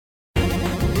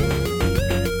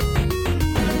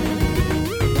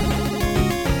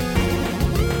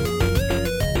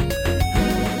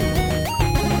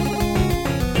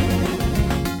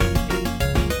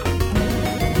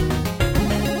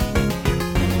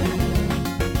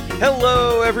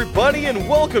Hello, everybody, and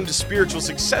welcome to Spiritual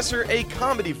Successor, a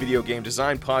comedy video game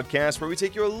design podcast where we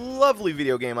take your lovely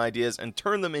video game ideas and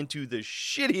turn them into the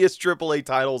shittiest AAA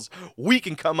titles we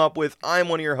can come up with. I'm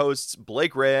one of your hosts,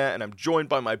 Blake Rea, and I'm joined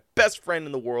by my best friend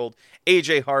in the world,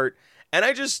 AJ Hart. And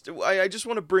I just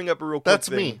want to bring up a real quick That's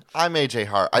thing. me. I'm AJ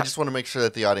Hart. I just want to make sure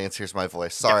that the audience hears my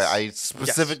voice. Sorry, Yes. I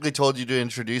specifically told you to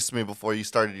introduce me before you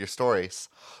started your stories.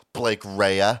 Blake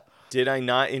Rea. Did I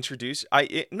not introduce? I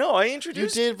You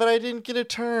introduced. did, but I didn't get a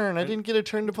turn. I didn't get a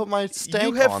turn to put my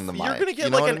stank on the mic. You're gonna get You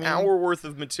know like what an I mean? hour worth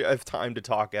of time to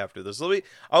talk after this. Let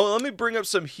me bring up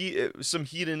some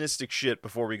hedonistic shit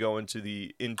before we go into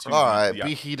the All right, the-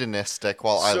 be hedonistic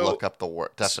while I So- look up the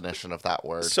definition of that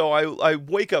word. So I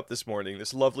wake up this morning,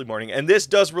 this lovely morning, and this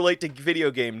does relate to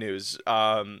video game news,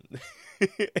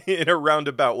 in a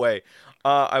roundabout way.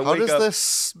 How does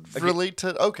this relate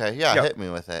to... Okay, yeah, Yeah. hit me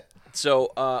with it.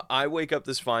 So I wake up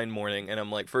this fine morning, and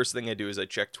I'm like, first thing I do is I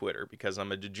check Twitter because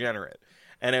I'm a degenerate,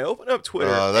 and I open up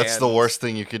Twitter. That's and the worst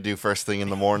thing you could do first thing in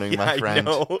the morning, my friend.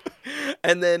 I know.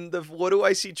 And then what do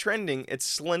I see trending?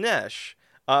 It's Slaanesh.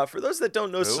 For those that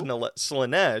don't know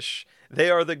Slaanesh, they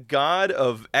are the god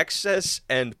of excess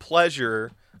and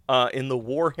pleasure in the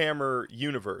Warhammer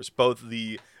universe, both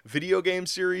the video game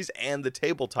series and the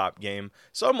tabletop game.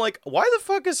 So I'm like, why the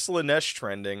fuck is Slaanesh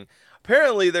trending?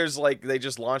 Apparently, there's they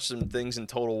just launched some things in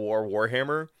Total War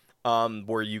Warhammer,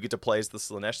 where you get to play as the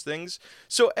Slaanesh things.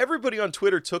 So everybody on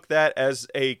Twitter took that as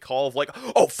a call of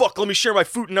oh fuck, let me share my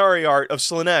Futanari art of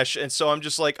Slaanesh. And so I'm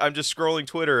just scrolling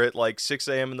Twitter at 6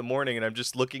 a.m. in the morning, and I'm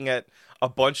just looking at a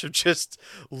bunch of just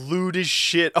lewd as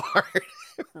shit art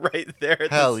right there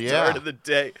at the start of the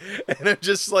day. And I'm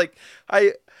just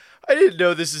I didn't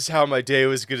know this is how my day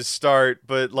was going to start,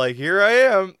 but here I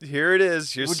am. Here it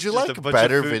is. Here's Would you just like a bunch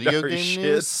better of video Futanari game shit.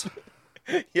 news?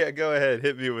 Yeah, go ahead.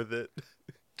 Hit me with it.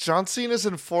 John Cena's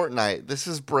in Fortnite. This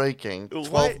is breaking. 12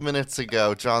 What? minutes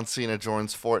ago, John Cena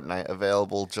joins Fortnite,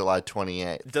 available July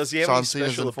 28th. Does he have John any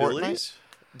Cena's special in Fortnite? abilities?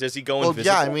 Does he go Well,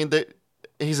 invisible? yeah, I mean,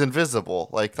 he's invisible.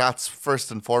 That's first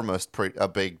and foremost a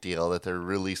big deal that they're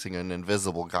releasing an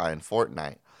invisible guy in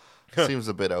Fortnite. Seems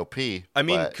a bit OP. I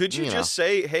mean, but, could you just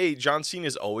say, hey, John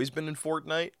Cena's always been in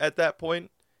Fortnite at that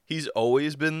point? He's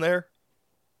always been there?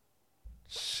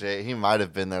 Shit, he might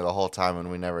have been there the whole time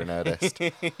and we never noticed.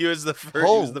 He was the first.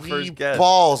 Holy He was the first guest.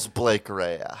 balls, Blake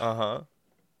Rea. Uh-huh.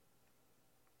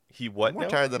 He what I'm more now?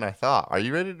 tired than I thought. Are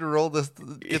you ready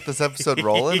to get this episode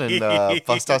rolling and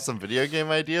bust out some video game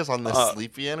ideas on this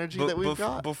sleepy energy that we've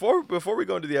got? Before we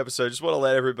go into the episode, I just want to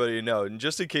let everybody know, and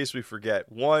just in case we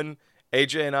forget, one,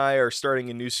 AJ and I are starting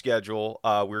a new schedule.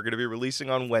 We're going to be releasing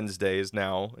on Wednesdays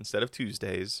now instead of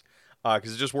Tuesdays,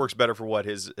 because it just works better for what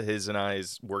his and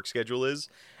I's work schedule is.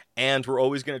 And we're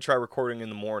always going to try recording in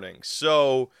the morning.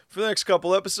 So for the next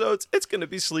couple episodes, it's going to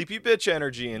be sleepy bitch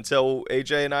energy until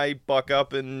AJ and I buck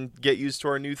up and get used to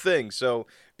our new thing. So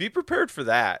be prepared for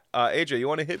that. AJ, you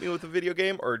want to hit me with a video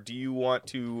game, or do you want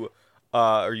to,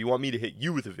 or you want me to hit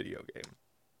you with a video game?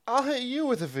 I'll hit you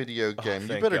with a video game. You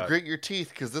thank better God. grit your teeth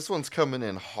because this one's coming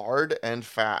in hard and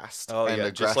fast. Oh and yeah,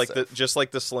 aggressive. just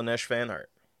like the Slaanesh fan art.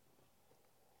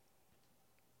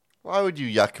 Why would you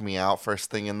yuck me out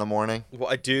first thing in the morning?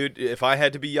 Well, dude, if I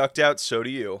had to be yucked out, so do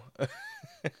you.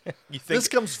 You think This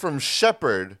comes from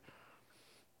Shepard.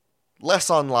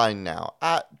 Less online now.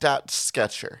 At Dat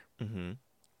Sketcher. Mhm.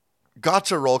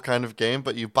 Gotcha roll kind of game,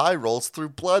 but you buy rolls through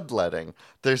bloodletting.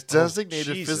 There's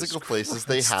designated Jesus physical places Christ.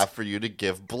 they have for you to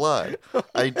give blood.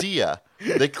 Idea.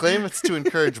 They claim it's to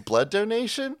encourage blood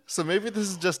donation, so maybe this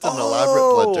is just an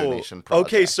elaborate blood donation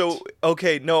project.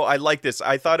 Okay, no, I like this.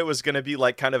 I thought it was gonna be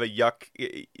kind of a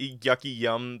yucky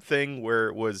yum thing where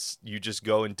it was you just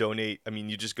go and donate. I mean,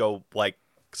 you just go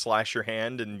slash your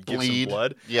hand and give Bleed. some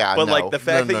blood. Yeah, but no. the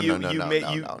fact No, that no, you no, made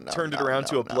no, you no, no, turned it no, around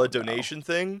to no, a blood no. donation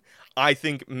thing, I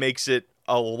think makes it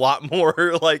a lot more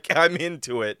I'm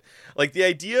into it. The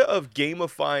idea of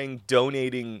gamifying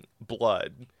donating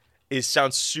blood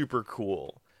sounds super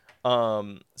cool.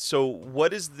 So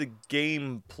what is the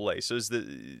gameplay? So is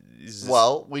this...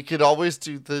 Well, we could always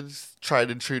do the tried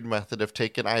and true method of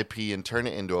take an IP and turn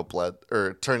it into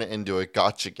turn it into a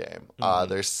gotcha game.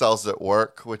 There's Cells at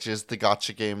Work, which is the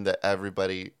gotcha game that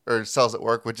Cells at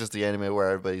Work, which is the anime where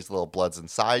everybody's little blood's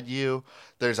inside you.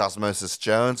 There's Osmosis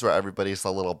Jones, where everybody's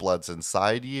the little blood's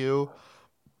inside you.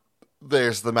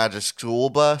 There's the Magic School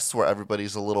Bus, where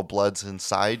everybody's a little blood's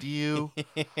inside you.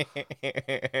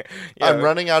 Yeah, I'm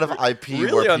running out of IP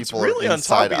really where people really are on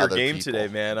top inside of your other game people. today,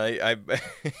 man. I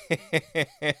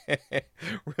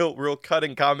real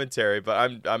cutting commentary,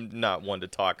 but I'm not one to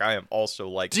talk. I am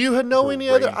also Do you know any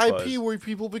other brain IP fuzz. where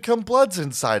people become bloods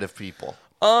inside of people?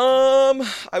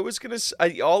 I was gonna.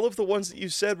 All of the ones that you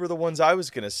said were the ones I was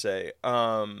gonna say.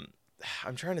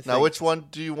 I'm trying to think. Now, which one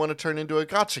do you want to turn into a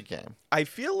gacha game? I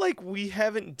feel like we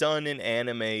haven't done an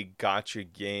anime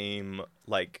gacha game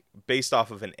like based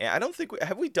off of an. I don't think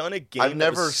have we done a game. I've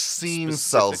never seen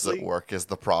Cells at Work is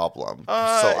the problem. So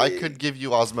I could give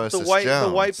you Osmosis Jones.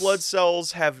 The white blood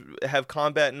cells have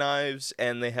combat knives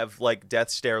and they have like death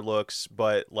stare looks,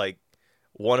 but like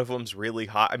one of them's really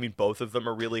hot. I mean, both of them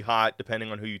are really hot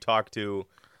depending on who you talk to.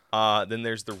 Then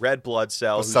there's the red blood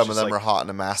cell. Well, some of them are hot in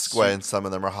a mask way, and some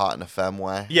of them are hot in a femme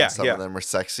way. Yeah, and some of them are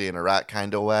sexy in a rat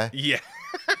kind of way. Yeah.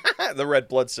 The red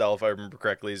blood cell, if I remember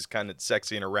correctly, is kind of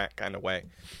sexy in a rat kind of way.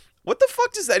 What the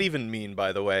fuck does that even mean,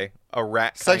 by the way? A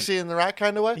rat sexy in the rat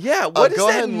kind of way? Yeah, what does go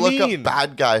that ahead and mean? look up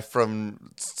bad guy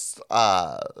from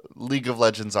League of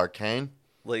Legends Arcane.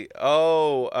 Like,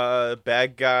 bad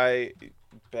guy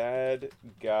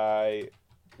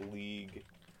League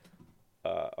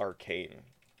Arcane.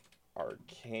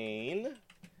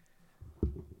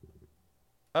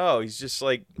 Oh, he's just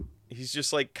like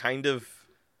kind of.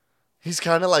 He's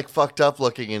kind of like fucked up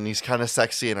looking, and he's kind of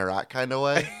sexy in a rat kind of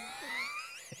way.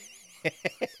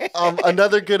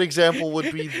 Another good example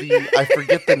would be I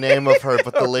forget the name of her,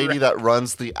 but the lady that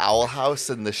runs the Owl House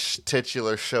in the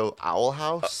titular show Owl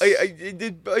House.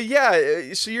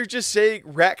 Yeah, so you're just saying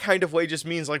rat kind of way just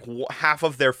means like half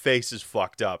of their face is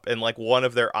fucked up and like one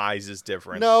of their eyes is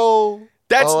different. No.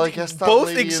 That's I guess that both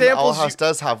lady examples. In Owl House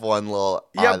does have one little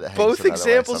eye that hangs both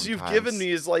examples sometimes. You've given me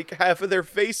is like half of their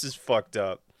face is fucked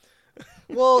up.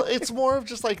 Well, it's more of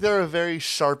just like they're a very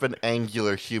sharp and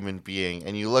angular human being,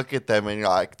 and you look at them and you're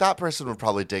like, that person would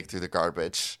probably dig through the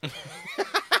garbage.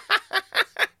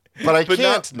 But I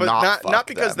can't not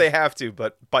because they have to,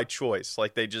 but by choice.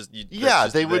 Like they just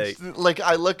would. Like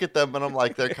I look at them and I'm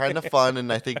like, they're kind of fun,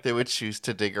 and I think they would choose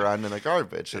to dig around in the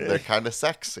garbage, and they're kind of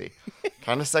sexy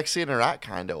in a rat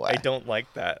kind of way. I don't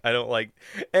like that. I don't like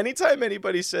anytime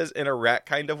anybody says in a rat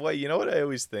kind of way. You know what I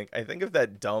always think? I think of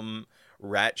that dumb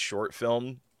rat short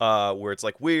film where it's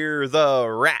like we're the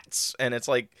rats, and it's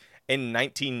like in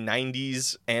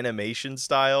 1990s animation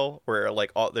style where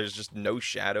like there's just no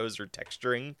shadows or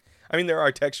texturing. I mean, there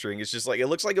are texturing. It's just like it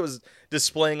looks like it was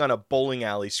displaying on a bowling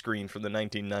alley screen from the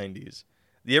 1990s.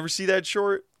 You ever see that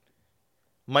short?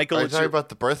 Michael, are you talking about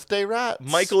the birthday rat?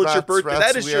 Michael, it's your birthday.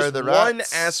 That is just one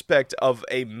aspect of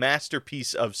a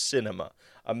masterpiece of cinema,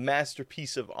 a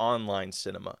masterpiece of online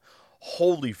cinema.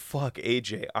 Holy fuck,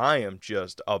 AJ, I am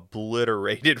just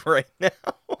obliterated right now.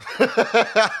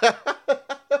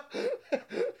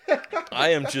 I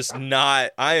am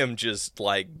just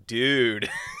like, dude.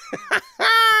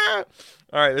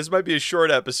 All right, this might be a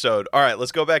short episode. All right,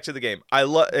 let's go back to the game.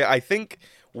 I think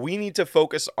we need to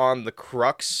focus on the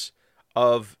crux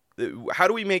of how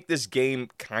do we make this game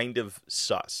kind of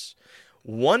sus.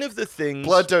 One of the things...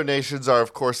 Blood donations are,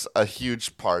 of course, a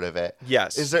huge part of it.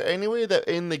 Yes. Is there any way that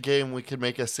in the game we could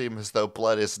make it seem as though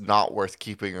blood is not worth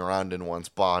keeping around in one's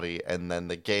body, and then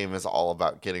the game is all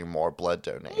about getting more blood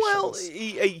donations? Well,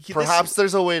 perhaps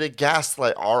there's a way to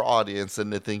gaslight our audience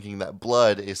into thinking that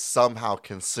blood is somehow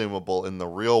consumable in the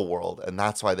real world, and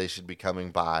that's why they should be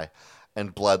coming by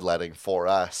and bloodletting for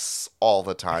us all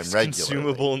the time, regularly.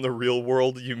 Consumable in the real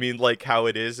world? You mean like how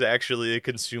it is actually a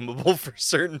consumable for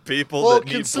certain people that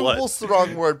need blood? Well, consumable's the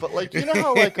wrong word, but like, you know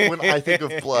how like when I think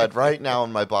of blood right now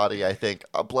in my body, I think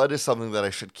blood is something that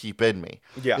I should keep in me.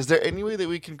 Yeah. Is there any way that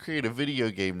we can create a video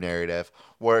game narrative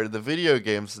where the video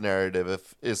game's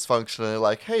narrative is functionally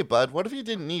like, hey, bud, what if you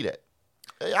didn't need it?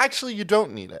 Actually, you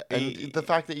don't need it. And the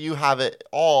fact that you have it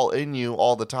all in you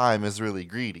all the time is really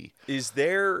greedy. Is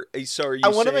there... So are you I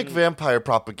want to make vampire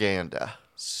propaganda.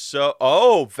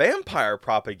 So, vampire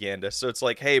propaganda. So it's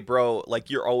like, hey, bro, like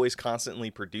you're always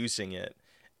constantly producing it.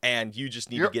 And you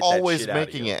just need to get that shit out of you. You're always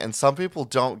making it. And some people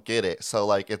don't get it. So,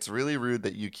 like, it's really rude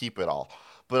that you keep it all.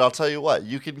 But I'll tell you what.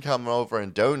 You can come over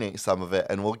and donate some of it,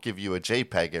 and we'll give you a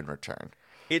JPEG in return.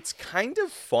 It's kind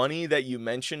of funny that you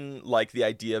mention like the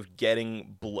idea of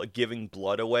giving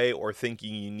blood away or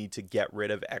thinking you need to get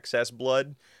rid of excess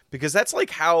blood, because that's like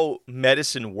how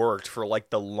medicine worked for like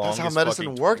the longest. That's how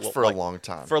medicine worked for a long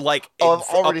time. For like I've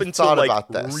already up until thought like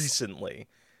about this recently.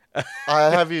 I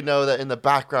have you know that in the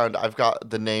background I've got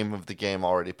the name of the game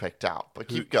already picked out, but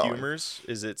keep going. Humors?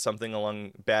 Is it something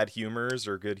along bad humors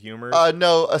or good humors?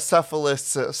 No,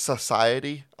 Acephalus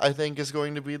Society, I think, is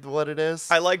going to be what it is.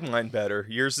 I like mine better.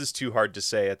 Yours is too hard to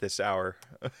say at this hour.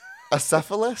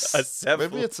 Acephalus?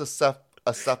 Maybe it's Acephalus.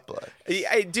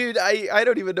 Dude, I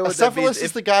don't even know what that means. Acephalus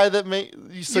is the guy that made...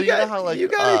 So you know how like... You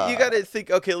gotta think...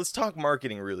 Okay, let's talk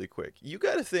marketing really quick. You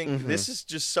gotta think this is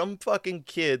just some fucking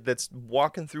kid that's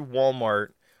walking through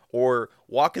Walmart or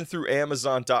walking through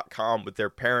Amazon.com with their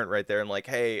parent right there and like,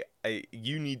 hey,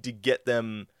 you need to get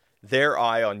them their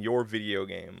eye on your video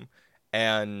game,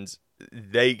 and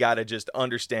they got to just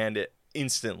understand it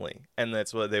instantly, and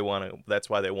that's why they want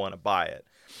to buy it.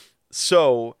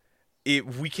 So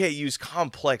we can't use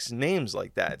complex names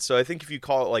like that. So I think if you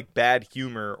call it like bad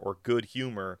humor or good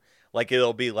humor, like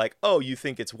it'll be like, oh, you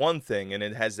think it's one thing, and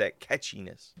it has that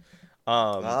catchiness.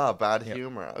 Bad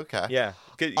humor. Okay. Yeah,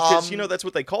 because that's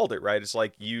what they called it, right? It's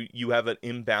like you have an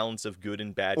imbalance of good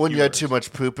and bad. When humors. you had too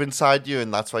much poop inside you,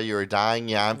 and that's why you were dying.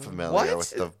 Yeah, I'm familiar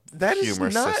with the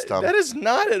humor system. That is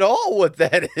not at all what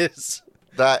that is.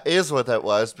 That is what that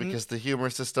was, because the humor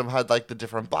system had like the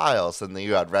different biles, and then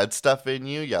you had red stuff in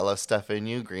you, yellow stuff in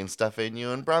you, green stuff in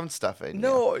you, and brown stuff in you.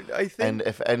 No, I think. And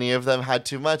if any of them had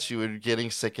too much, you were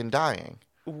getting sick and dying.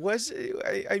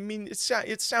 I mean, it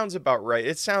sounds about right.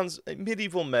 It sounds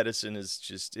medieval medicine is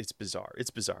just it's bizarre.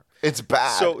 It's bizarre. It's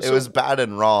bad. It was bad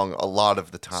and wrong a lot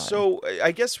of the time. So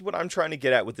I guess what I'm trying to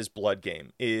get at with this blood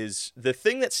game is the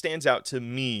thing that stands out to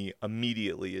me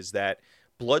immediately is that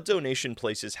blood donation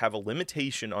places have a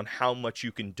limitation on how much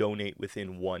you can donate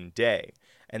within one day,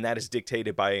 and that is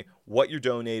dictated by what you're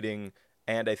donating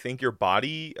and I think your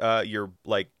body,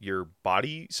 your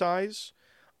body size.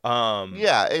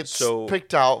 It's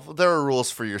picked out. There are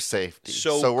rules for your safety.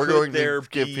 So we're going to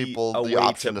give people the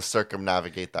option to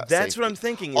circumnavigate that. That's safety. what I'm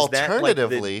thinking. Is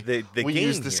Alternatively, that like we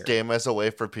use this game as a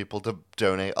way for people to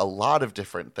donate a lot of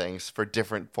different things for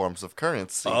different forms of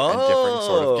currency and different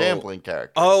sort of gambling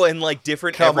characters. Oh, and like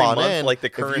different every month, in. like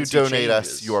the currency. If you donate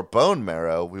changes. us your bone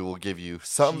marrow, we will give you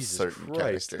some Jesus certain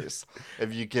Christ. characters.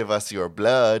 If you give us your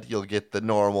blood, you'll get the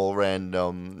normal,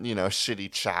 random,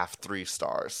 shitty chaff 3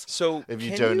 stars. So if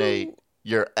you donate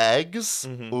your eggs,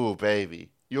 ooh, baby.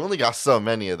 You only got so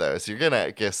many of those. You're going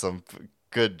to get some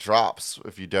good drops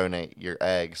if you donate your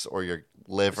eggs or your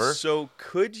liver. So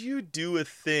could you do a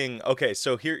thing? Okay,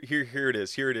 so here it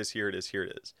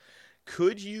is.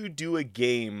 Could you do a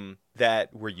game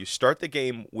where you start the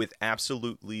game with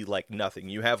absolutely like nothing?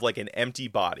 You have like an empty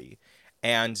body,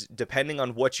 and depending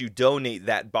on what you donate,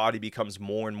 that body becomes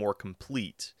more and more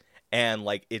complete. And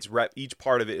like each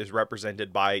part of it is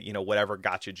represented by, whatever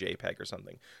gacha JPEG or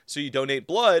something. So you donate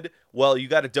blood. Well, you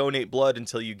got to donate blood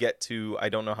until you get to, I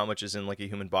don't know how much is in like a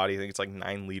human body. I think it's like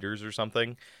 9 liters or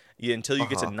something. Until you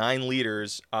get to 9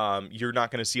 liters, you're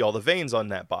not going to see all the veins on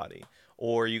that body.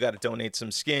 Or you got to donate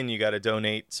some skin, you got to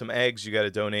donate some eggs, you got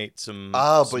to donate some.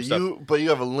 But you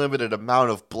have a limited amount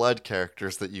of blood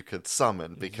characters that you could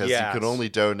summon because you can only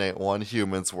donate 1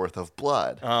 human's worth of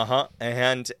blood.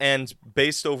 And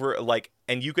based over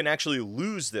and you can actually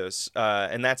lose this,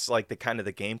 and that's like the kind of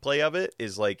the gameplay of it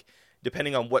is like.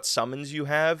 Depending on what summons you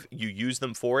have, you use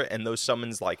them for it, and those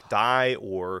summons like die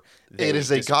or. It is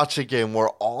a gacha game where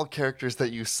all characters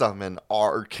that you summon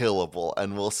are killable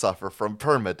and will suffer from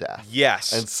permadeath.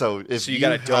 Yes. And so if you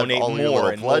gotta have donate all your more little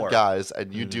and blood more. guys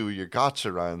and you do your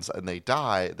gacha runs and they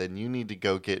die, then you need to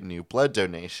go get new blood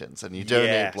donations, and you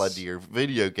donate blood to your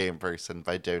video game person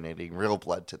by donating real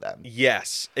blood to them.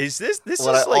 Yes.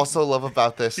 What I also love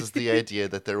about this is the idea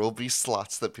that there will be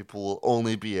slots that people will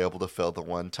only be able to fill the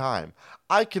one time.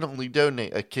 I can only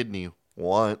donate a kidney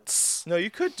once. No, you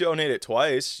could donate it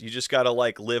twice. You just gotta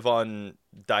live on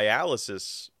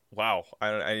dialysis. Wow,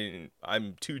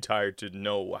 I'm too tired to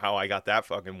know how I got that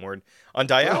fucking word on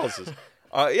dialysis.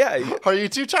 Yeah. Are you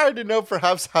too tired to know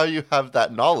perhaps how you have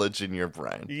that knowledge in your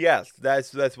brain? Yes,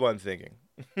 that's what I'm thinking.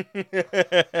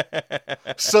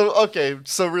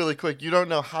 So really quick, you don't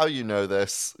know how you know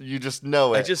this. You just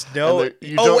know it. I just know it.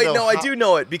 I do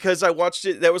know it because I watched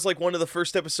it. That was like one of the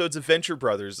first episodes of Venture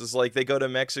Brothers. It's like they go to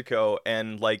Mexico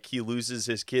and like he loses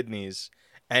his kidneys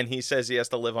and he says he has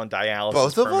to live on dialysis.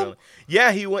 Both of them?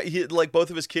 Yeah, he like both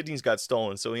of his kidneys got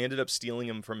stolen, so he ended up stealing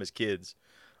them from his kids.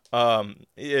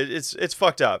 It's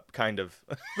fucked up, kind of.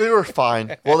 They were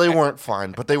fine. Well, they weren't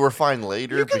fine, but they were fine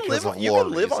later because of you war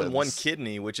can live reasons. on one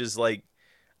kidney, which is like,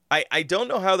 I don't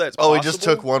know how that's possible. Oh, he just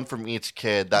took one from each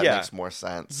kid. That makes more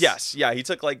sense. Yes, yeah, he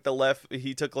took like a left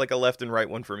and right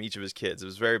one from each of his kids. It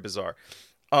was very bizarre.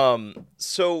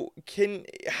 So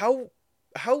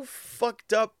how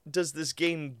fucked up does this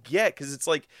game get? Because it's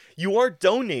like you are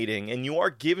donating and you are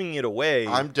giving it away.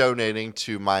 I'm donating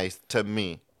to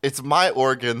me. It's my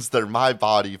organs, they're my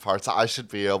body parts. I should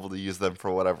be able to use them for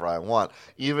whatever I want,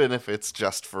 even if it's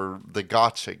just for the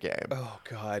gacha game. Oh,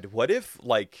 God. What if,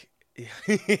 I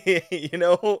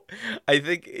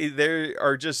think there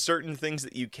are just certain things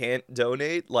that you can't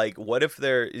donate. Like, what if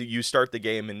you start the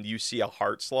game and you see a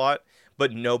heart slot,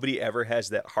 but nobody ever has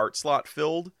that heart slot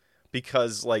filled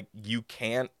because, you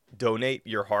can't donate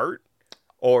your heart?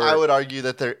 Or I would argue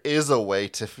that there is a way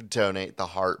to donate the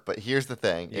heart, but here's the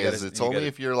thing: it's only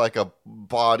if you're like a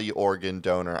body organ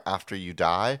donor after you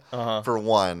die, for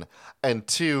one, and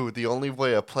two, the only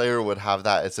way a player would have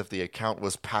that is if the account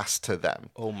was passed to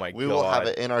them. Oh my god! We will have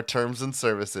it in our terms and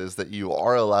services that you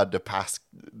are allowed to pass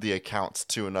the accounts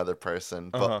to another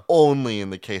person, but only in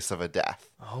the case of a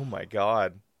death. Oh my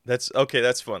god! That's okay.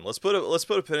 That's fun. Let's put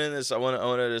a pin in this. I want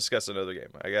to discuss another game.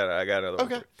 I got another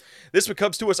one. Okay. This one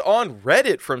comes to us on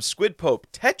Reddit from Squid Pope.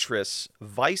 Tetris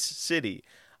Vice City.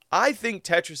 I think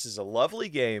Tetris is a lovely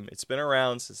game. It's been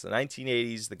around since the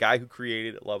 1980s. The guy who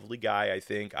created it, lovely guy. I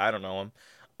think I don't know him.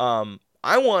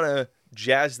 I want to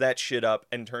jazz that shit up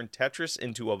and turn Tetris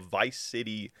into a Vice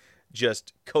City,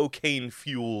 just cocaine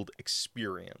fueled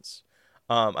experience.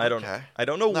 I don't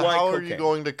know now, why. How are you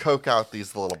going to coke out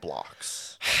these little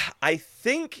blocks? I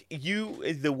think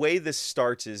the way this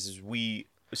starts is we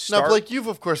start. Now, Blake, you've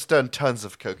of course done tons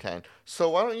of cocaine,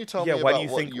 so why don't you tell me why about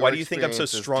why do you think I'm so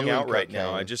strung out right cocaine?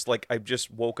 now? I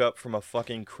just woke up from a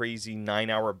fucking crazy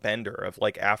 9-hour bender of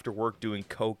like after work doing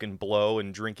coke and blow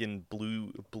and drinking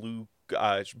blue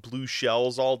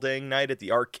shells all day and night at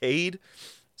the arcade.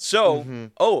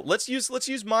 So, let's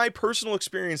use my personal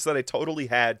experience that I totally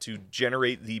had to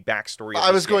generate the backstory. I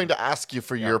was going to ask you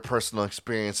for your personal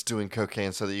experience doing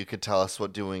cocaine so that you could tell us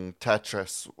what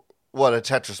a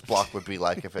Tetris block would be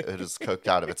like if it was coked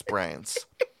out of its brains.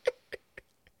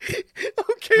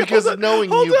 Okay, because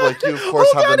knowing you, Blake, you of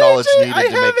course have the knowledge needed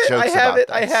to make jokes about this.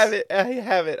 I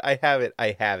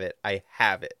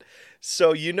have it.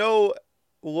 So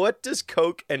what does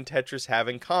Coke and Tetris have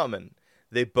in common?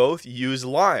 They both use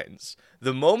lines.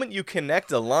 The moment you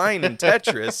connect a line in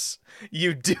Tetris,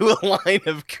 you do a line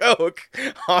of Coke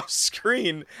off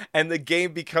screen, and the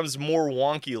game becomes more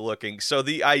wonky looking. So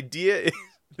the idea is,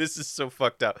 this is so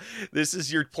fucked up. This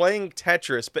is you're playing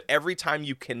Tetris, but every time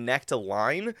you connect a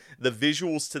line, the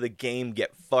visuals to the game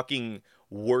get fucking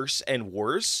worse and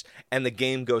worse, and the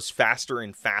game goes faster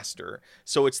and faster.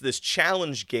 So it's this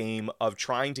challenge game of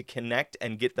trying to connect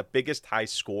and get the biggest high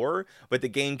score, but the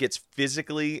game gets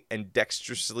physically and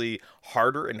dexterously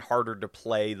harder and harder to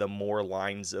play the more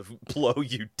lines of blow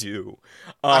you do.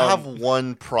 I have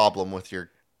one problem with your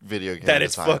video game that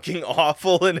design. It's fucking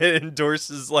awful and it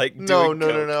endorses like no.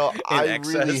 I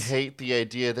excess. Really hate the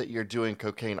idea that you're doing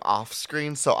cocaine off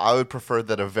screen, so I would prefer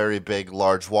that a very big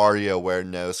large WarioWare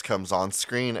nose comes on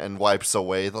screen and wipes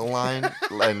away the line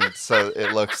and so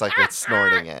it looks like it's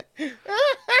snorting it.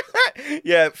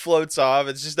 Yeah, it floats off.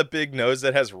 It's just a big nose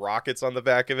that has rockets on the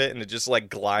back of it and it just like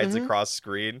glides across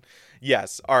screen.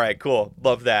 Yes. All right, cool.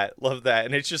 Love that.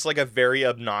 And it's just like a very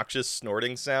obnoxious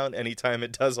snorting sound anytime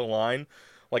it does a line.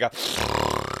 Like a,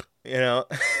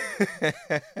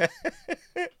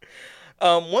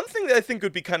 one thing that I think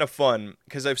would be kind of fun,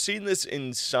 because I've seen this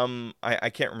in some, I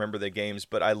can't remember the games,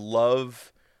 but I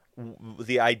love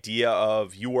the idea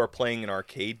of you are playing an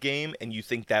arcade game and you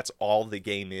think that's all the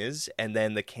game is, and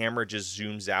then the camera just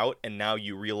zooms out and now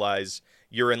you realize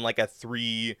you're in like a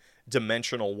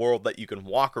 3-dimensional world that you can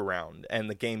walk around and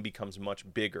the game becomes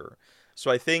much bigger. So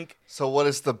I think... So what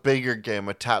is the bigger game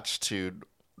attached to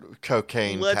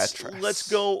cocaine Tetris?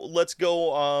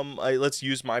 Let's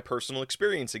use my personal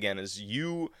experience again. As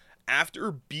you,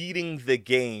 after beating the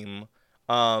game,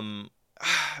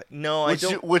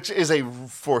 which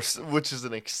is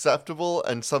an acceptable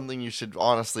and something you should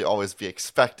honestly always be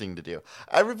expecting to do.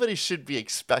 Everybody should be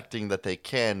expecting that they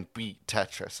can beat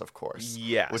Tetris, of course.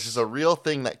 Yes. Which is a real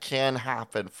thing that can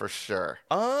happen for sure.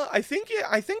 I think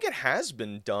it has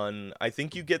been done. I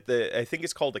think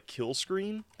it's called a kill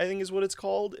screen, I think is what it's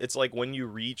called. It's like when you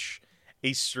reach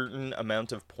a certain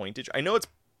amount of pointage. I know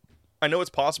it's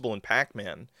possible in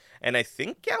Pac-Man, and I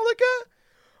think Galaga.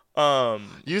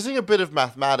 Using a bit of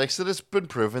mathematics, it has been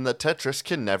proven that Tetris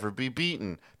can never be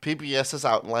beaten. PBS has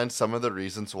outlined some of the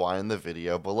reasons why in the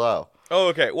video below. Oh,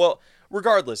 okay. Well,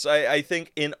 regardless, I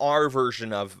think in our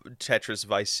version of Tetris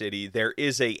Vice City, there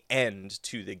is a end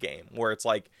to the game where it's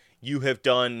like you have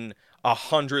done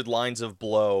 100 lines of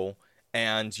blow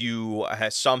and you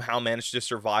have somehow managed to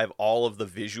survive all of the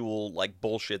visual like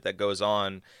bullshit that goes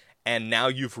on. And now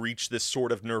you've reached this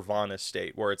sort of nirvana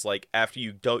state where it's like after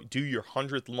you do your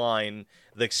 100th line,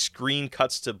 the screen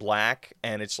cuts to black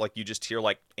and it's like you just hear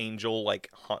like angel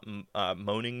like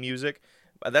moaning music.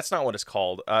 That's not what it's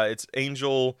called. It's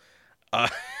angel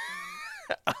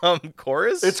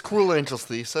chorus. It's Cruel Angel's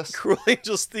Thesis. Cruel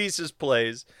Angel's Thesis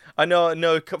plays.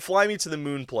 No, Fly Me to the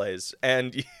Moon plays,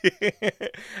 and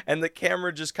and the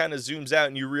camera just kind of zooms out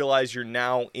and you realize you're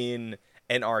now in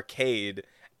an arcade.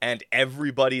 And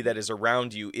everybody that is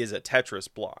around you is a Tetris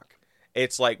block.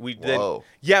 It's like Whoa.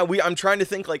 I'm trying to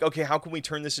think like, okay, how can we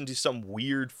turn this into some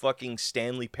weird fucking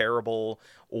Stanley Parable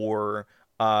or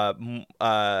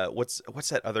what's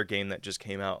that other game that just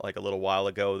came out like a little while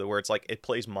ago where it's like it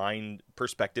plays mind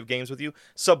perspective games with you?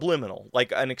 Subliminal,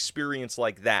 like an experience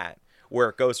like that, where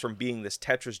it goes from being this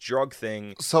Tetris drug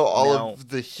thing. So all of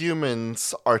the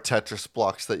humans are Tetris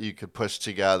blocks that you could push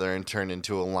together and turn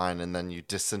into a line, and then you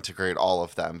disintegrate all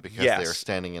of them because they are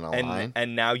standing in a line.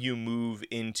 And now you move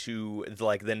into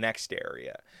like the next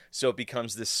area. So it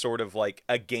becomes this sort of like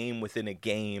a game within a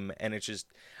game, and it's just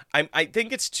I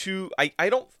think it's too I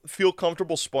don't feel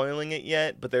comfortable spoiling it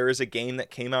yet, but there is a game that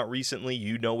came out recently,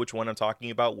 you know which one I'm talking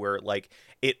about, where like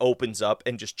it opens up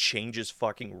and just changes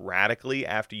fucking radically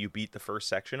after you beat the first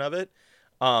section of it.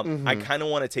 I kind of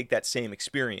want to take that same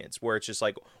experience where it's just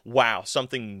like, wow,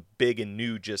 something big and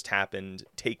new just happened.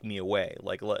 Take me away.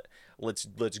 Like let's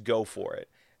go for it.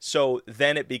 So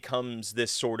then it becomes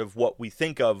this sort of what we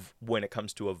think of when it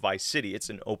comes to a Vice City. It's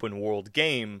an open world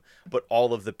game, but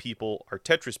all of the people are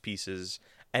Tetris pieces.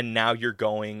 And now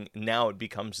it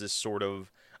becomes this sort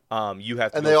of, you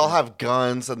have to. And they all have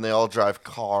guns, and they all drive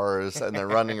cars, and they're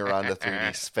running around a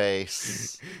 3D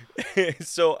space.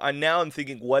 So now I'm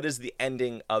thinking, what is the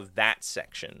ending of that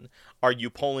section? Are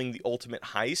you pulling the ultimate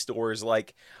heist, or is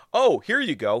like, oh, here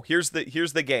you go. Here's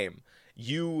the game.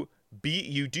 You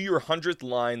do your 100th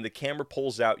line, the camera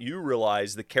pulls out, you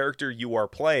realize the character you are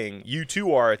playing, you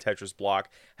too are a Tetris block,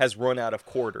 has run out of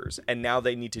quarters, and now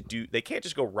they can't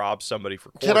just go rob somebody for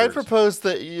quarters. Can I propose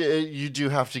that you do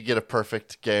have to get a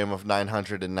perfect game of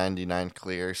 999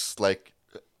 clears? Like,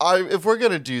 if we're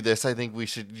going to do this, I think we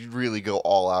should really go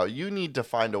all out. You need to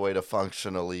find a way to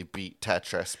functionally beat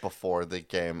Tetris before the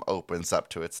game opens up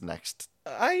to its next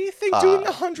I think doing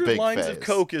 100 lines of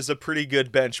coke is a pretty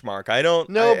good benchmark.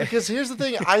 Because here's the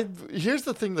thing. Here's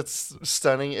the thing that's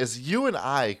stunning is you and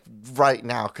I right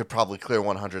now could probably clear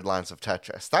 100 lines of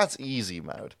Tetris. That's easy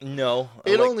mode. No,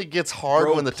 it only gets hard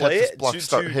when the Tetris blocks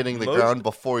start hitting the ground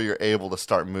before you're able to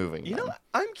start moving. You know,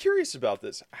 I'm curious about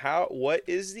this. What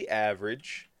is the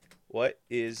average? What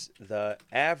is the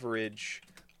average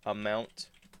amount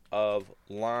of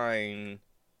line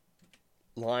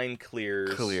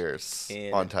clears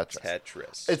on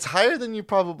Tetris? It's higher than you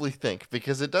probably think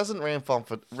because it doesn't ramp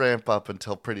up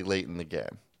until pretty late in the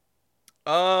game.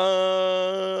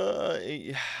 I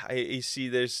see.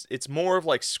 It's more of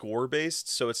like score based,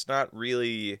 so it's not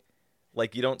really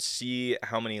like you don't see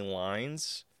how many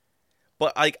lines.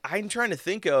 But like I'm trying to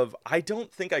think of, I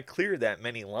don't think I cleared that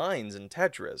many lines in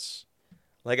Tetris.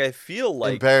 Like I feel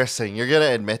like embarrassing. You're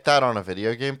gonna admit that on a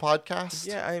video game podcast?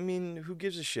 Yeah, I mean, who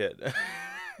gives a shit?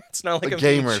 It's not like the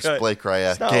gamers, Blake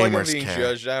Raya. It's not gamers like I'm being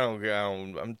care. judged.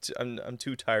 I'm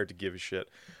too tired to give a shit.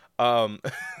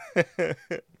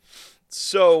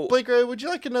 So Blake Raya, would you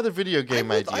like another video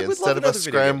game idea instead of us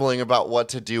scrambling about what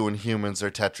to do when humans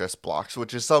are Tetris blocks,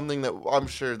 which is something that I'm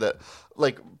sure that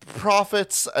like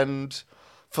prophets and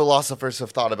philosophers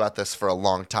have thought about this for a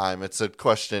long time. It's a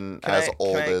question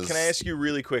old as... Can I ask you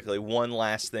really quickly one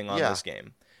last thing on this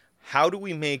game? How do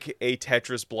we make a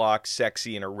Tetris block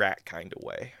sexy in a rat kind of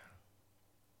way?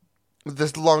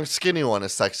 This long, skinny one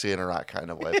is sexy in a rat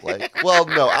kind of way, Blake. Well,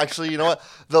 no, actually, you know what?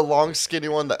 The long, skinny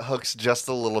one that hooks just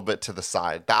a little bit to the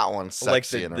side, that one's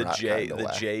sexy in a rat kind of way.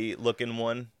 The J-looking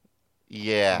one?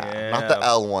 Yeah, not the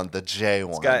L one, the J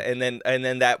one. And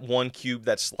then that one cube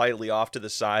that's slightly off to the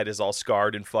side is all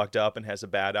scarred and fucked up and has a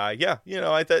bad eye. Yeah,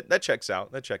 that checks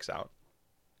out. That checks out.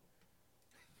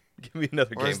 Give me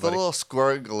another game, Or is the little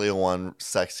squirgly one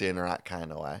sexy in that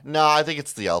kind of way? No, I think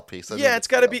it's the L piece. It's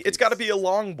got to be a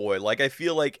long boy. Like I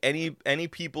feel like anything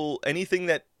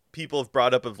that people have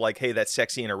brought up of like, hey, that's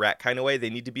sexy in a rat kind of way, they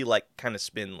need to be like kind of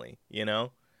spindly, you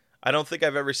know? I don't think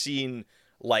I've ever seen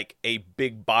like a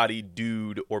big-bodied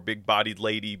dude or big-bodied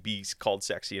lady be called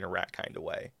sexy in a rat kind of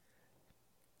way.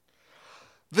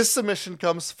 This submission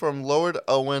comes from Lord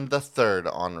Owen III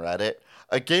on Reddit.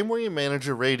 A game where you manage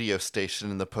a radio station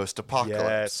in the post-apocalypse.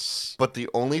 Yes. But the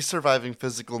only surviving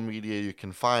physical media you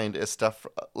can find is stuff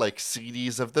like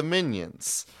CDs of the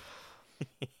Minions.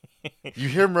 You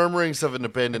hear murmurings of an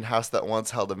abandoned house that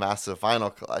once held a massive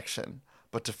vinyl collection.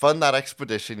 But to fund that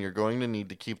expedition, you're going to need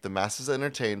to keep the masses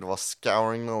entertained while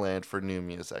scouring the land for new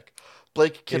music.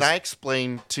 Blake, can I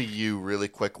explain to you really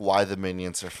quick why the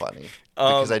Minions are funny?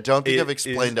 Because I don't think I've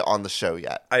explained it on the show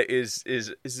yet. Is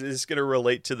this going to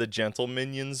relate to the Gentle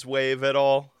Minions wave at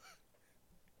all?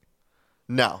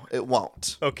 No, it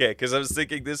won't. Okay, because I was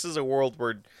thinking this is a world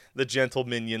where the Gentle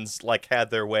Minions like had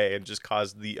their way and just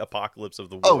caused the apocalypse of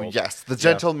the world. Oh, yes. The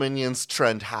Gentle Minions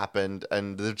trend happened,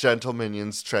 and the Gentle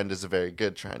Minions trend is a very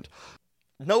good trend.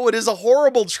 No, it is a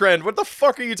horrible trend. What the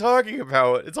fuck are you talking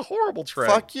about? It's a horrible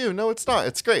trend. Fuck you. No, it's not.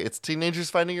 It's great. It's teenagers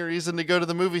finding a reason to go to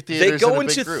the movie They theaters. go in a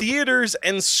big into group. theaters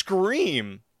and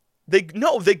scream. They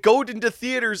go into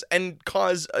theaters and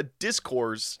cause a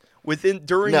discourse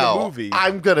during the movie.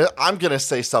 I'm gonna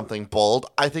say something bold.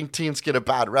 I think teens get a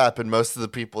bad rep, and most of the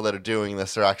people that are doing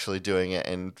this are actually doing it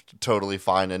in totally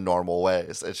fine and normal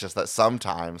ways. It's just that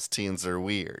sometimes teens are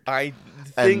weird.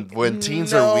 And when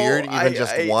teens are weird, even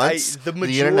just once, the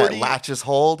internet latches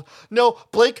hold. No,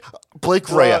 Blake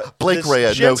Rea.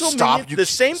 No, stop. The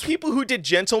same people who did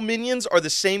Gentle Minions are the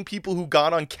same people who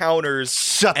got on counters.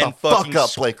 Shut the fuck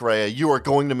up, Blake Rea. You are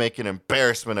going to make an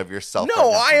embarrassment of yourself. No,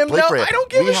 I am not. I don't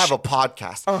give a shit. We have a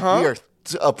podcast.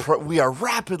 We are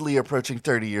rapidly approaching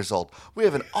 30 years old. We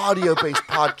have an audio-based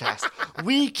podcast.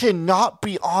 We cannot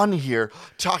be on here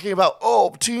talking about,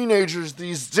 teenagers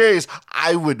these days.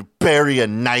 I would bury a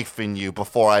knife in you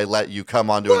before I let you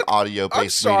come onto an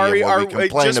audio-based medium where we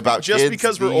complain about kids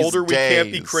because we're these older, days. we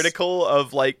can't be critical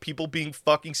of like people being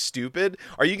fucking stupid.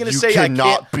 Are you gonna say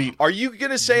Are you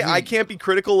gonna say I can't be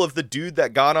critical of the dude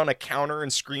that got on a counter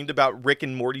and screamed about Rick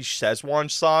and Morty's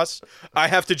Szechuan sauce? I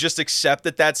have to just accept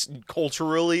that that's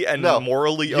culturally and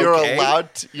morally okay.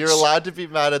 You're allowed to be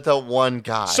mad at that one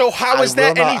guy. So how is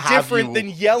that any different than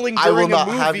yelling during a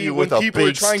movie when people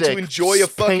are trying to enjoy a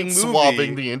fucking movie?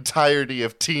 Swabbing the entirety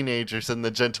of teenagers in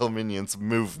the Gentle Minions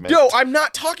movement. No, I'm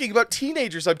not talking about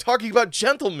teenagers. I'm talking about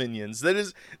Gentle Minions.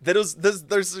 Is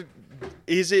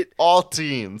it all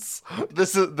teens?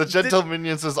 This is the Gentle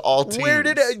Minions is all teens.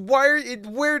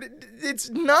 It's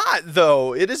not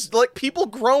though. It is like people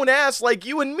grown ass like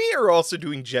you and me are also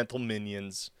doing Gentle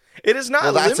Minions. It is not.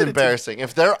 Well, that's embarrassing.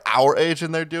 If they're our age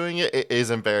and they're doing it, it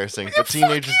is embarrassing. But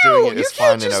teenagers doing it is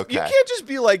fine and okay. You can't just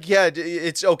be like, yeah,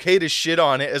 it's okay to shit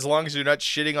on it as long as you're not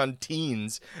shitting on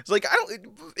teens. It's like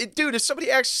dude. If somebody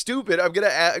acts stupid, I'm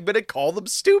gonna call them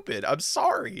stupid. I'm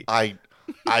sorry.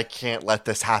 I can't let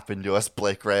this happen to us,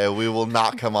 Blake Rea. We will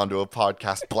not come onto a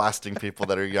podcast blasting people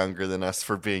that are younger than us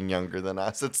for being younger than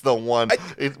us. It's the one.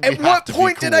 At what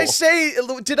point did I say?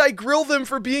 Did I grill them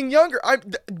for being younger?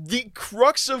 The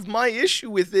crux of my issue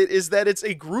with it is that it's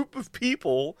a group of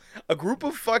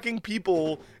fucking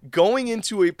people going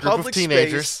into a public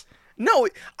space. No,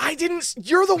 I didn't.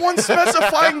 You're the one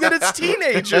specifying that it's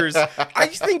teenagers. I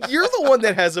think you're the one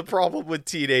that has a problem with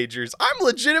teenagers. I'm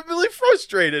legitimately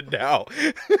frustrated now.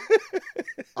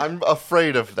 I'm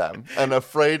afraid of them and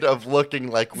afraid of looking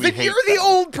like we hate them. You're the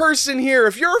old person here.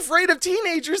 If you're afraid of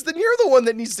teenagers, then you're the one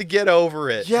that needs to get over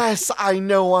it. Yes, I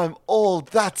know I'm old.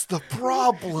 That's the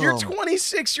problem. You're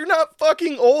 26. You're not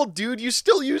fucking old, dude. You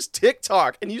still use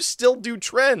TikTok and you still do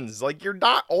trends. Like, you're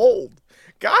not old.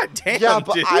 God damn, yeah,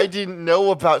 but dude. I didn't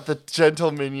know about the Gentle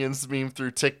Minions meme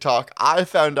through TikTok. I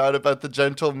found out about the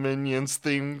Gentle Minions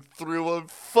theme through a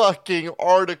fucking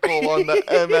article on the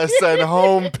MSN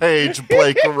homepage,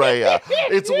 Blake Rea.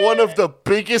 It's one of the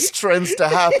biggest trends to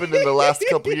happen in the last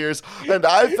couple years, and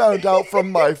I found out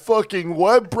from my fucking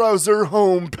web browser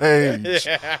homepage.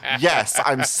 Yes,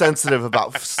 I'm sensitive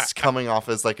about coming off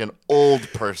as like an old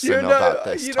person about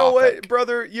this You know what,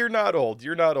 brother? You're not old.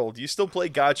 You're not old. You still play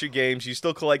gacha games. You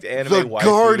still collect anime waifus. The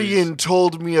Guardian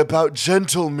told me about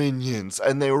Gentle Minions,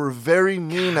 and they were very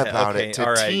mean about it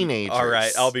to teenagers. All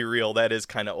right, I'll be real. That is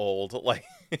kind of old. Like,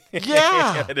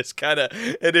 yeah,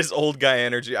 it is old guy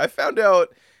energy. I found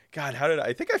out. God,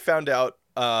 I think I found out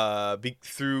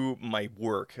through my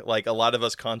work. Like a lot of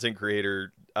us content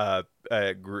creator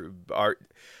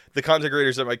the content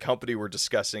creators at my company were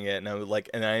discussing it, and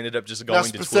I ended up just going to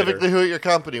Twitter. Specifically, who at your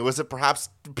company? Was it perhaps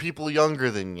people younger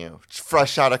than you,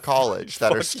 fresh out of college,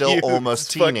 that are still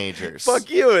almost teenagers? Fuck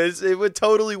you! It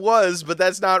totally was, but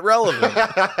that's not relevant.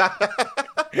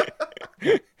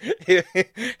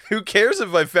 Who cares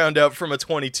if I found out from a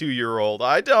 22-year-old?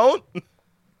 I don't.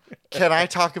 Can I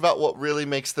talk about what really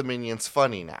makes the Minions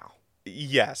funny now?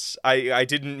 Yes. I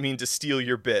didn't mean to steal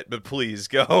your bit, but please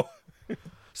go.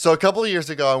 So a couple of years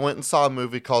ago, I went and saw a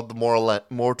movie called The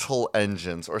Mortal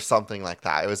Engines or something like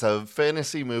that. It was a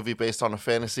fantasy movie based on a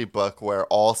fantasy book where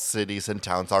all cities and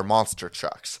towns are monster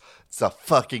trucks. It's a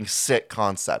fucking sick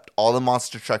concept. All the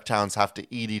monster truck towns have to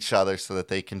eat each other so that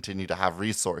they continue to have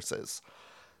resources.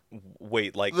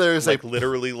 Wait,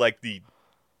 literally like the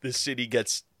city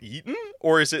gets eaten?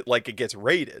 Or is it like it gets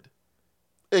raided?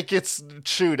 It gets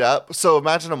chewed up. So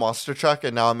imagine a monster truck,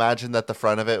 and now imagine that the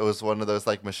front of it was one of those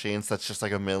like machines that's just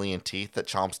like a million teeth that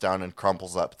chomps down and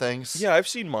crumples up things. Yeah, I've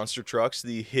seen monster trucks.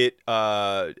 The hit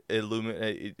what's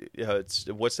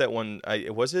that one?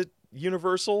 Was it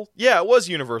Universal? Yeah, it was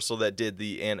Universal that did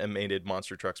the animated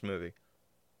Monster Trucks movie.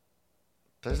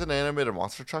 There's an animated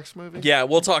Monster Trucks movie? Yeah,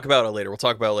 we'll talk about it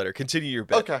later. Continue your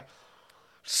bit. Okay.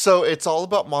 So it's all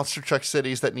about monster truck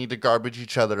cities that need to garbage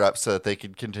each other up so that they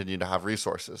can continue to have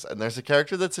resources. And there's a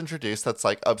character that's introduced that's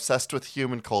like obsessed with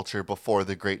human culture before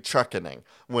the Great Truckening,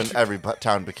 when every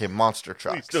town became monster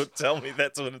trucks. Please don't tell me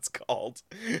that's what it's called.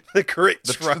 The Great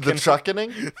Truckening. The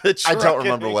Truckening? I don't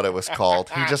remember what it was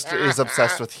called. He just is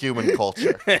obsessed with human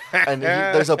culture. And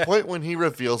there's a point when he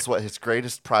reveals what his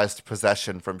greatest prized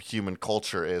possession from human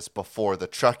culture is before the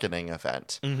Truckening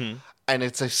event. Mm-hmm. And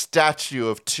it's a statue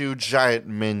of 2 giant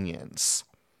minions.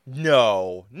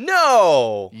 No.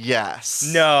 Yes.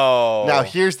 No. Now,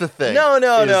 here's the thing. No.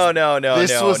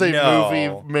 This was a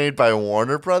movie made by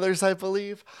Warner Brothers, I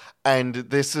believe. And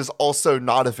this is also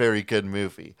not a very good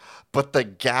movie. But the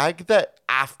gag that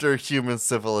after human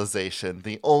civilization,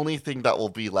 the only thing that will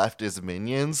be left is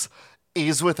minions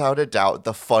is without a doubt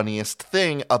the funniest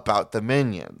thing about the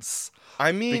minions.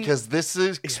 I mean, because this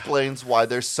explains why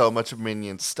there's so much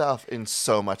Minion stuff in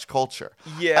so much culture.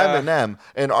 Yeah. Eminem,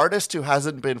 an artist who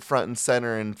hasn't been front and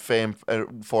center in fame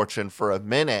and fortune for a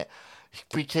minute,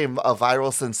 became a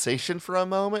viral sensation for a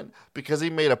moment because he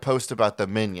made a post about the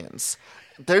Minions.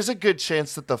 There's a good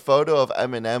chance that the photo of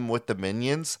Eminem with the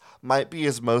Minions might be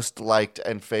his most liked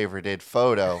and favorited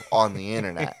photo on the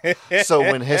internet. So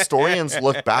when historians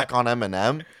look back on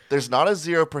Eminem, there's not a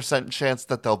 0% chance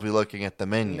that they'll be looking at the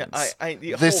Minions.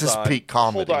 This is peak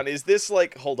comedy. Hold on. Is this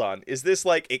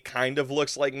like it kind of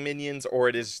looks like Minions, or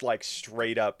it is like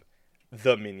straight up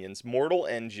the Minions? Mortal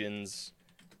Engines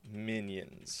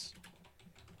Minions.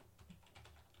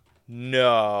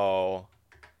 No.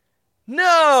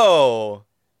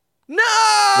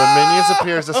 The Minions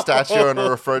appear as a statue and are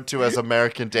referred to as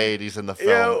American deities in the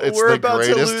film. It's the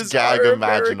greatest gag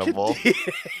imaginable.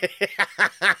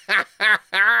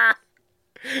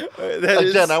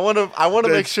 Again, I want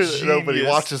to make sure that nobody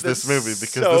watches this movie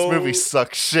because this movie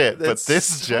sucks shit. But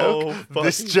this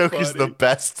joke is the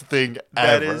best thing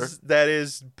ever. That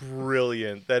is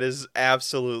brilliant. That is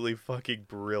absolutely fucking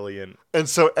brilliant. And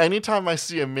so anytime I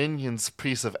see a Minions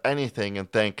piece of anything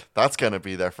and think that's gonna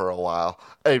be there for a while,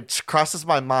 it crosses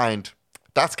my mind.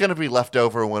 That's going to be left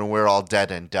over when we're all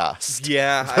dead and dust.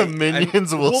 Yeah. The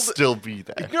Minions will still be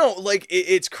there. No, like,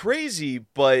 it's crazy,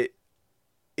 but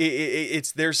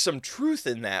it's there's some truth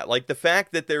in that. Like, the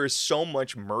fact that there is so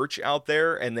much merch out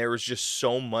there and there is just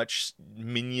so much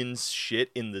Minions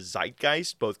shit in the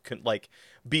zeitgeist, both, like,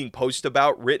 being posted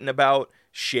about, written about,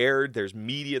 shared. There's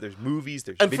media, there's movies,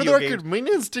 there's video games. And for the record,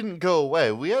 Minions didn't go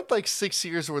away. We had like 6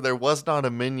 years where there was not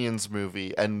a Minions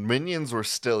movie, and Minions were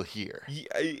still here.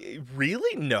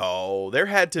 Really? No. There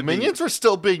had to be. Minions were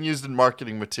still being used in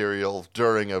marketing material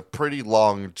during a pretty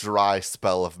long, dry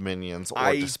spell of Minions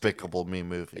or Despicable Me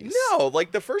movies. No,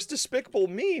 like the first Despicable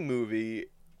Me movie,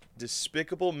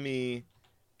 Despicable Me,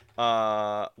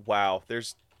 wow,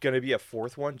 there's going to be a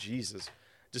fourth one? Jesus.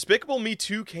 Despicable Me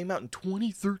 2 came out in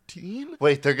 2013?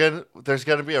 Wait, there's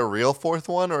gonna be a real fourth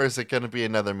one, or is it gonna be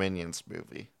another Minions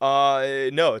movie?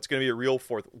 No, it's gonna be a real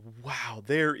fourth. Wow,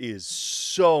 there is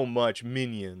so much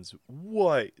Minions.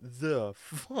 What the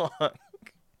fuck?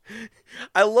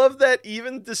 I love that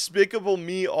even Despicable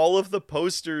Me, all of the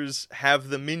posters have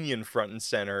the Minion front and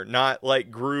center, not like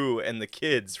Gru and the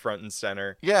kids front and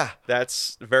center. Yeah.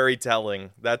 That's very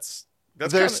telling.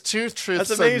 There's two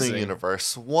truths in the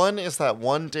universe. One is that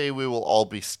one day we will all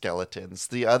be skeletons.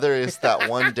 The other is that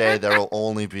one day there will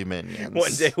only be Minions.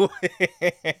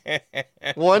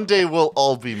 One day we'll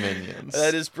all be Minions.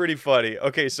 That is pretty funny.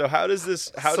 Okay, so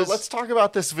let's talk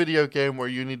about this video game where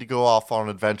you need to go off on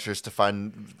adventures to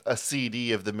find a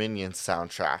CD of the Minions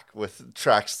soundtrack with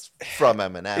tracks from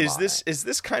Eminem. Is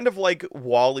this kind of like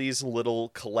Wall-E's little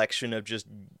collection of just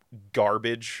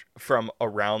garbage from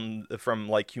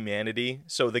like humanity?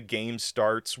 So the game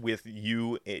starts with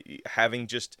you having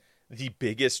just the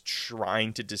biggest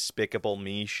shrine to Despicable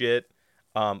Me shit,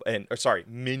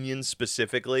 Minions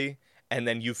specifically, and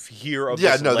then you hear of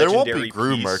this there won't be legendary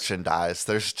Gru piece. merchandise.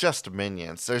 There's just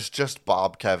Minions. There's just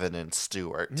Bob, Kevin, and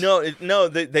Stuart. No,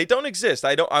 they don't exist.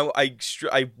 I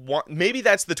want, maybe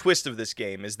that's the twist of this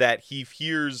game, is that he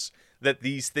hears that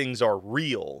these things are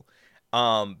real.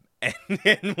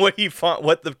 And what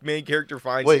the main character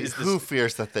finds is this... who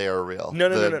fears that they are real?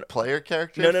 No. Player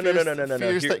character? No.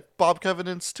 Fears that Bob, Kevin,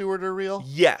 and Stuart are real?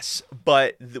 Yes,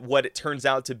 but what it turns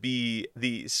out to be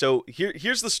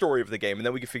here's the story of the game, and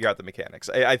then we can figure out the mechanics.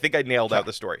 I think I nailed out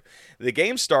the story. The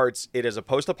game starts, it is a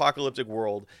post-apocalyptic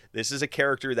world. This is a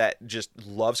character that just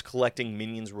loves collecting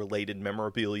Minions-related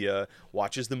memorabilia,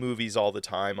 watches the movies all the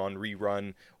time on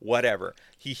rerun, whatever.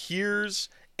 He hears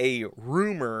a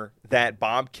rumor that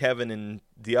Bob, Kevin, and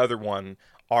the other one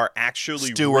are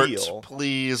actually Stuart, real.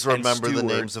 please remember the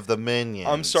names of the minions.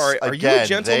 I'm sorry. Are Again, you a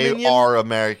gentle they minion? are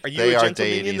American. Are you they a are gentle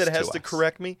minion that has to us.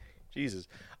 correct me? Jesus.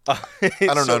 I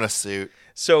don't own a suit.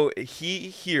 So he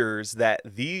hears that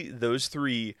those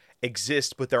three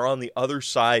exist, but they're on the other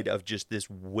side of just this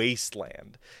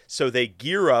wasteland. So they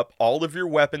gear up. All of your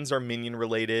weapons are minion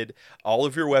related. All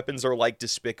of your weapons are like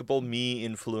Despicable Me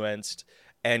influenced.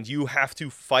 And you have to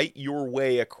fight your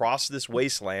way across this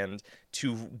wasteland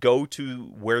to go to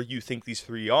where you think these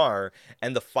three are.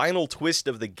 And the final twist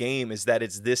of the game is that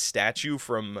it's this statue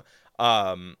from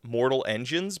Mortal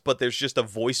Engines, but there's just a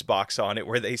voice box on it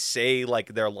where they say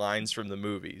like their lines from the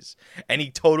movies. And he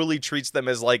totally treats them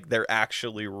as like they're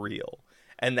actually real.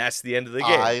 And that's the end of the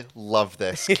game. I love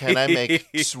this. Can I make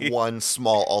one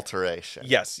small alteration?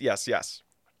 Yes.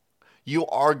 You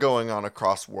are going on a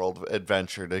cross-world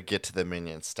adventure to get to the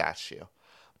minion statue.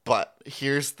 But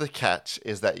here's the catch,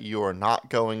 is that you are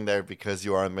not going there because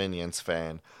you are a Minions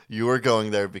fan. You are going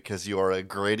there because you are a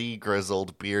gritty,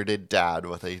 grizzled, bearded dad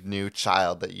with a new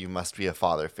child that you must be a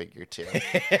father figure to.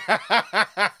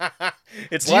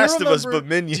 It's Last of Us, but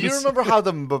Minions. Do you remember how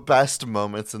the best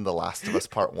moments in The Last of Us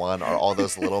Part 1 are all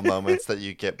those little moments that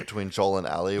you get between Joel and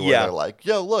Ellie where they're like,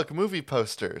 yo, look, movie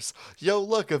posters. Yo,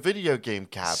 look, a video game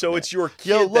cabinet. So it's your kid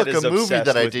Yo, look, that is a movie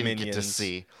that I didn't Minions, get to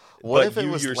see. What if it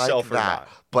was like that?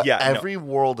 But every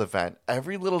world event,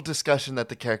 every little discussion that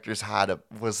the characters had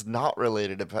was not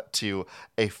related to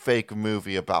a fake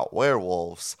movie about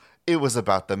werewolves. It was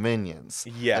about the Minions.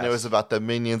 Yes. And it was about the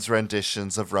Minions'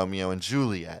 renditions of Romeo and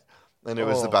Juliet. And it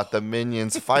was about the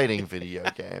Minions fighting video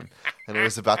game. And it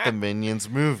was about the Minions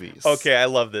movies. Okay, I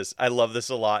love this. I love this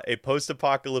a lot. A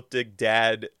post-apocalyptic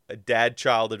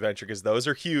dad-child adventure, because those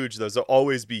are huge. Those will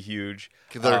always be huge.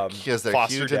 Because they're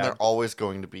huge and they're always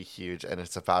going to be huge. And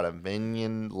it's about a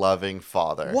minion-loving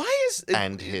father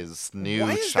and his new child.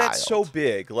 Why is that so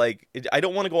big? Like, I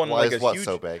don't want to go on like a huge...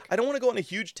 so big? I don't want to go on a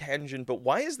huge tangent, but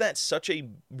why is that such a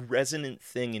resonant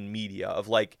thing in media of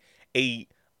like an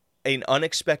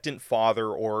unexpected father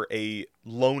or a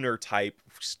loner type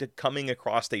coming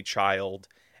across a child,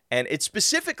 and it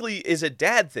specifically is a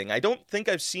dad thing? I don't think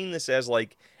I've seen this as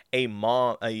like a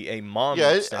mom.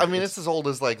 Yeah, I mean it's as old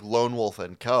as like Lone Wolf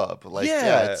and Cub. Like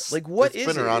it's like what it's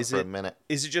been around for a minute.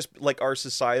 Is it just like our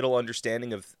societal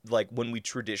understanding of like when we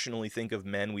traditionally think of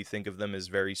men, we think of them as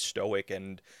very stoic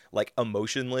and like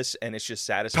emotionless, and it's just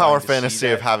satisfying. Power fantasy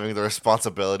of having the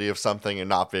responsibility of something and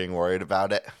not being worried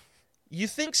about it. You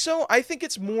think so? I think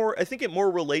it more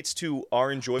relates to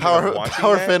our enjoyment of watching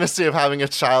power fantasy of having a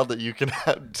child that you can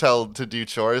tell to do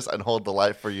chores and hold the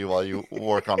light for you while you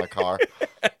work on a car.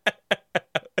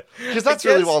 Because that's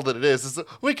really all that it is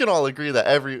we can all agree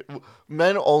that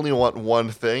men only want one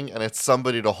thing, and it's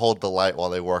somebody to hold the light while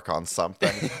they work on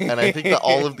something. And I think that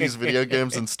all of these video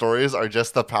games and stories are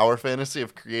just the power fantasy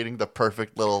of creating the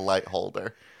perfect little light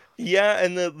holder. Yeah,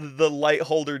 and the light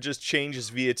holder just changes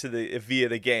via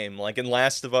the game. Like in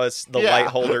Last of Us, the light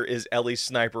holder is Ellie's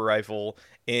sniper rifle.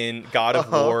 In God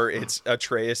of War, it's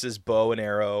Atreus's bow and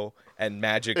arrow and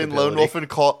magic ability. In Lone Wolf and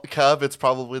Cub, it's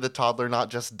probably the toddler not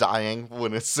just dying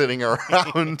when it's sitting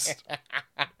around.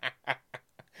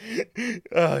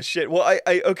 Oh shit. Well,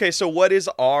 okay. So what is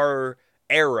our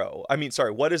arrow?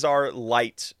 What is our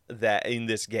light that in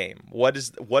this game? What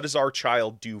does our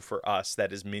child do for us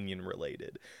that is minion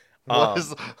related? How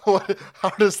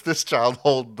does this child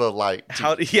hold the light?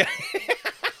 TM.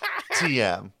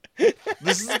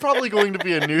 This is probably going to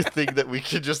be a new thing that we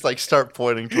could just like start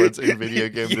pointing towards in video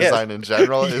game design in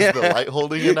general. Is the light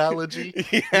holding analogy?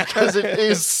 Because it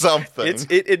is something. It's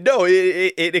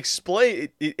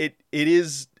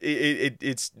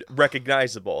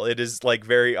recognizable. It is like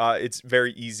it's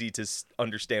very easy to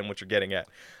understand what you're getting at.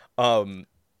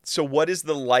 So what is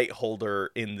the light holder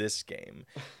in this game?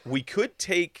 We could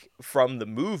take from the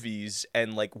movies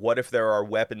and like, what if there are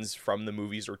weapons from the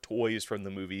movies or toys from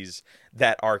the movies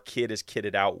that our kid is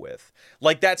kitted out with?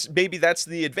 Like that's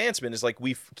the advancement, is like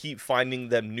we keep finding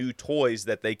them new toys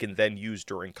that they can then use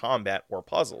during combat or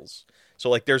puzzles.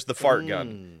 So like there's the fart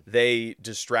gun. They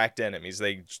distract enemies.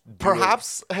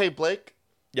 Perhaps, hey Blake.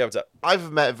 Yeah, what's up?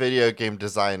 I've met video game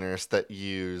designers that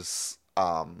use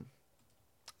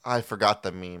I forgot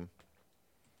the meme.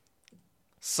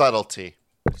 Subtlety.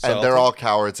 So and they're all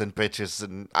cowards and bitches,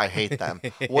 and I hate them.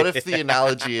 What if the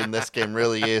analogy in this game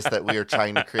really is that we are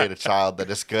trying to create a child that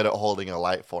is good at holding a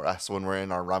light for us when we're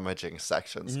in our rummaging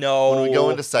sections? No, when we go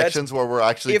into sections where we're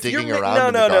actually digging around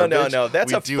in the garbage, no.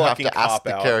 That's we do have to ask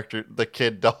the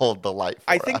kid to hold the light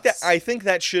for us. I think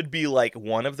that should be like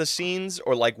one of the scenes,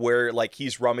 or like where like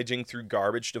he's rummaging through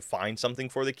garbage to find something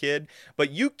for the kid.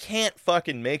 But you can't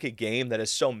fucking make a game that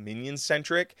is so minion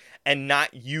centric and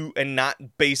not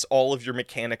base all of your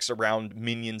mechanics around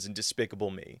minions and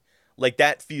Despicable Me. Like,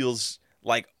 that feels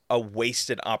like a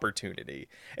wasted opportunity.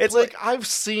 It's like I've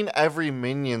seen every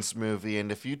Minions movie,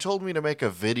 and if you told me to make a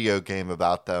video game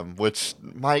about them, which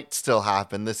might still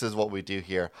happen, this is what we do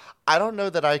here, I don't know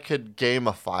that I could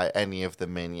gamify any of the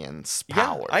Minions'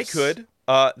 powers. Yeah, I could.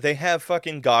 They have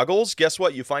fucking goggles. Guess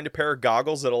what? You find a pair of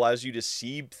goggles that allows you to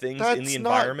see things in the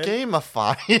environment. That's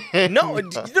not gamifying.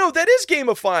 No, that is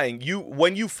gamifying.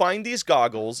 When you find these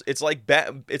goggles, it's like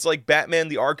Batman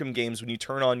the Arkham games. When you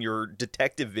turn on your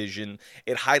detective vision,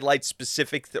 it highlights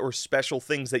specific or special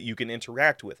things that you can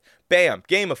interact with. Bam,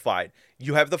 gamified.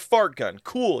 You have the fart gun.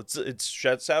 Cool. It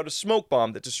shuts out a smoke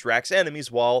bomb that distracts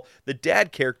enemies while the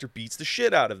dad character beats the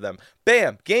shit out of them.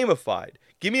 Bam, gamified.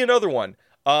 Give me another one.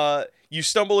 You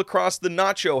stumble across the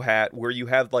nacho hat where you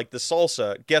have like the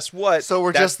salsa. Guess what? So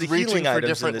we're That's just the reaching for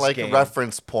different like game.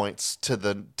 reference points to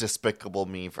the Despicable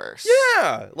Me verse.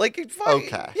 Yeah, like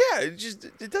okay. Yeah,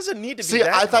 it doesn't need to be. See,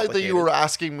 I thought that you were complicated.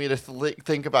 asking me to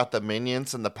think about the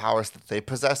minions and the powers that they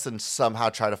possess, and somehow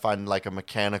try to find like a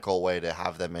mechanical way to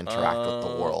have them interact with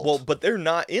the world. Well, but they're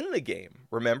not in the game.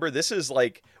 Remember, this is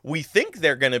like, we think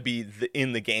they're gonna be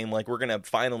in the game. Like, we're gonna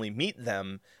finally meet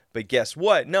them. But guess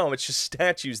what? No, it's just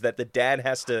statues that the dad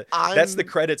has to. That's the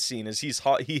credit scene. Is he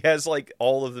has like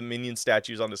all of the minion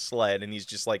statues on a sled, and he's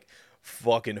just like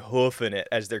fucking hoofing it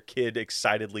as their kid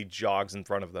excitedly jogs in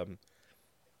front of them.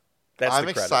 I'm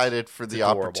excited for the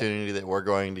opportunity that we're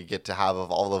going to get to have of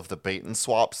all of the bait and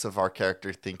swaps of our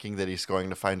character thinking that he's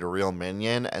going to find a real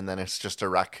minion, and then it's just a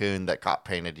raccoon that got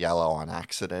painted yellow on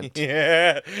accident.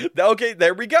 Yeah. Okay,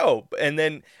 there we go. And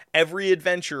then every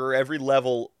adventure or every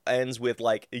level ends with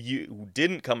like, you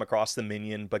didn't come across the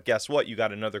minion, but guess what? You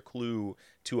got another clue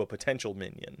to a potential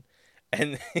minion.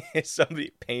 And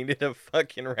somebody painted a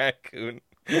fucking raccoon.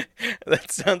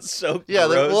 That sounds so gross. Yeah,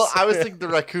 well, I was thinking the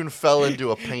raccoon fell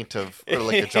into a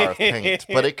a jar of paint,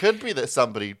 but it could be that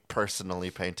somebody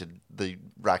personally painted the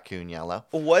raccoon yellow.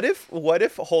 What if,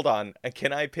 hold on,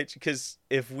 can I pitch, because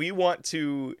if we want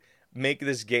to make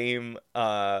this game,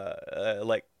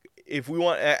 if we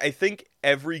want, I think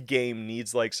every game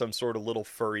needs like some sort of little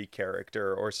furry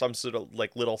character or some sort of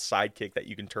like little sidekick that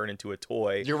you can turn into a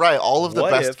toy. You're right. All of the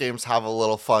best games have a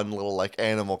little fun little like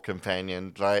animal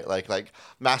companion, right? Like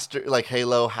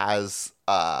Halo has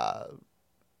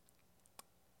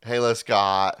Halo's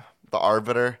got the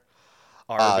Arbiter.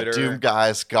 Doom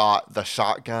Guy's got the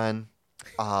shotgun.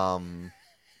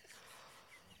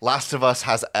 Last of Us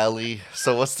has Ellie.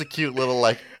 So what's the cute little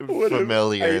like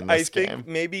familiar in this game? I think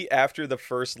maybe after the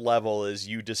first level is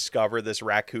you discover this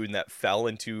raccoon that fell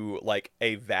into like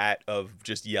a vat of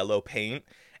just yellow paint,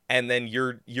 and then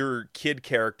your kid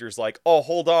character's like, oh,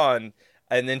 hold on.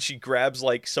 And then she grabs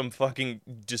like some fucking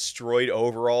destroyed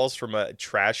overalls from a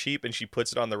trash heap, and she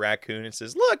puts it on the raccoon and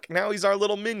says, look, now he's our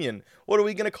little minion. What are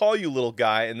we going to call you, little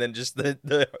guy? And then just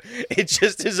it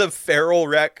just is a feral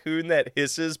raccoon that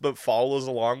hisses but follows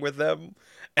along with them.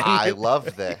 And I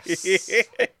love this.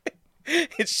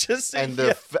 It's just... And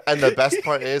the best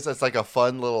part is it's like a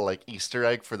fun little like Easter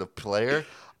egg for the player.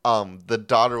 The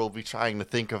daughter will be trying to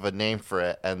think of a name for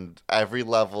it, and every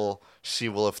level she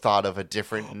will have thought of a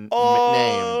different name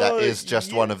that is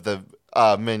just one of the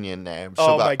minion names.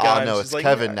 Oh my god! No, it's like,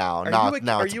 Kevin now. Now it's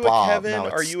Bob. Now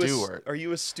it's Stuart. Are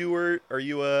you a Stuart? Are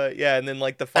you a And then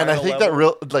like the final and I think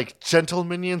level... that gentle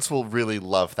minions will really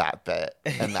love that bit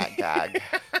and that gag.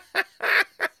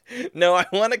 No, I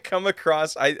want to come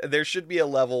across. There should be a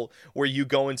level where you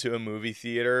go into a movie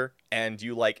theater and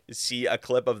you like see a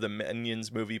clip of the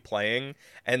Minions movie playing,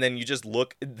 and then you just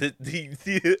look.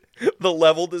 The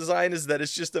level design is that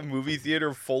it's just a movie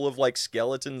theater full of like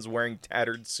skeletons wearing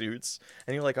tattered suits,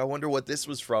 and you're like, I wonder what this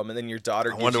was from. And then your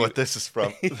daughter. I wonder what this is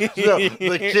from. No,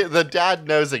 the dad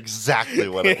knows exactly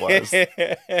what it was.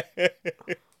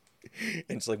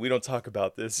 And it's like, we don't talk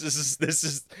about this.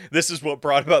 This is what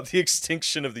brought about the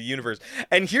extinction of the universe.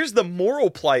 And here's the moral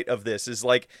plight of this is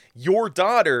like, your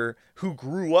daughter, who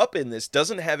grew up in this,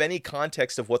 doesn't have any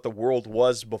context of what the world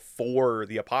was before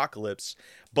the apocalypse,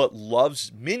 but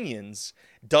loves minions,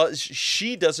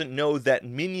 she doesn't know that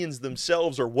minions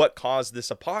themselves are what caused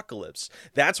this apocalypse.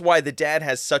 That's why the dad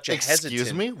has such a hesitant.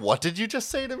 Excuse me? What did you just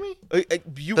say to me?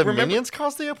 You the remember? minions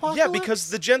caused the apocalypse? Yeah, because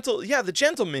the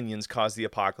gentle minions caused the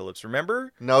apocalypse,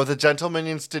 remember? No, the gentle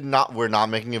minions did not. We're not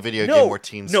making a video game where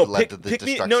teens led to the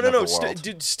destruction of the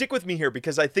world. Stick with me here,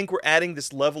 because I think we're adding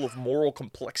this level of moral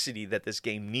complexity that this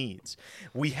game needs.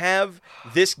 We have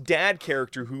this dad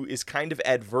character who is kind of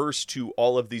adverse to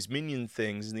all of these minion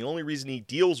things, and the only reason he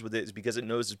deals with it is because it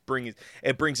knows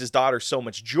it brings his daughter so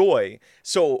much joy.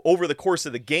 So over the course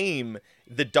of the game,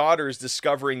 the daughter is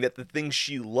discovering that the thing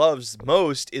she loves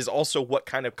most is also what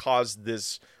kind of caused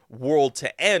this world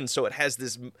to end. So it has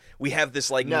this, we have this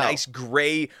nice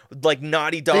gray, like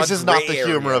Naughty Dog. This is not the area.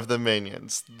 humor of the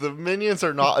minions. The minions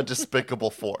are not a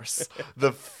despicable force.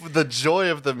 The joy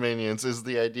of the minions is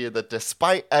the idea that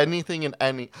despite anything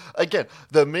and again,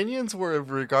 the minions were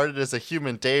regarded as a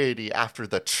human deity after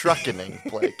the truckening,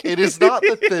 Blake. It is not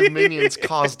that the minions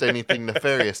caused anything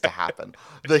nefarious to happen.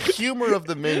 The humor of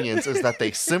the minions is that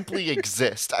they simply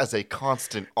exist as a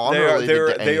constant, unrelated to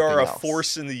anything They are a else.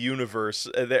 force in the universe.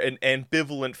 An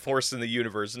ambivalent force in the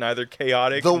universe, neither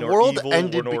chaotic the nor world evil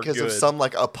ended nor because good. of some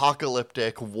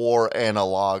apocalyptic war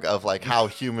analog of how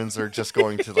humans are just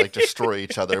going to destroy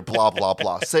each other, blah blah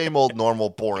blah, same old normal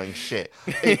boring shit.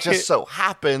 It just so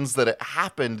happens that it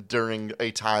happened during a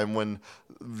time when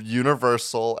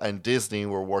Universal and Disney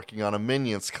were working on a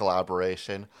Minions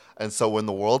collaboration, and so when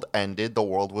the world ended, the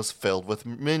world was filled with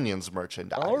Minions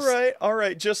merchandise. All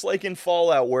right. Just like in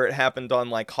Fallout, where it happened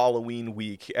on Halloween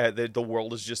week, the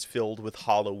world is just filled with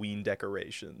Halloween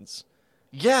decorations.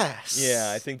 Yes.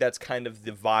 Yeah, I think that's kind of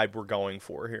the vibe we're going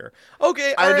for here.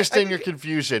 Okay, I understand your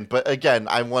confusion, but again,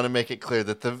 I want to make it clear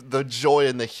that the joy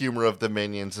and the humor of the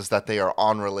minions is that they are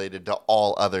unrelated to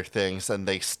all other things, and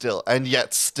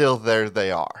yet still there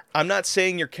they are. I'm not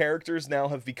saying your characters now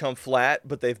have become flat,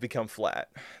 but they've become flat.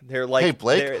 They're like,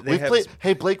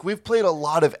 hey Blake, we've played a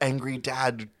lot of Angry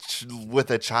Dad with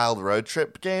a Child road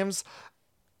trip games.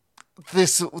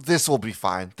 This will be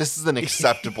fine. This is an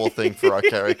acceptable thing for our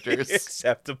characters.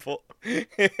 Acceptable.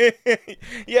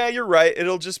 Yeah, you're right.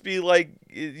 It'll just be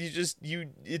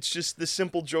it's just the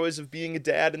simple joys of being a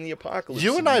dad in the apocalypse.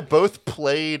 You and I both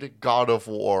played God of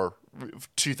War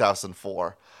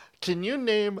 2004. Can you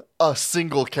name a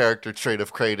single character trait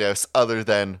of Kratos other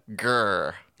than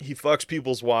grr? He fucks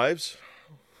people's wives.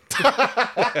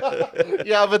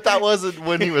 Yeah, but that wasn't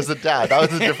when he was a dad. That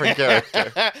was a different character.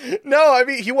 No, I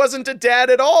mean, he wasn't a dad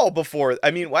at all before.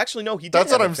 I mean, well, actually, no, he did.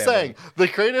 That's what I'm saying. The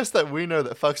Kratos that we know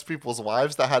that fucks people's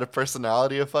wives, that had a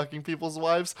personality of fucking people's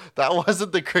wives, that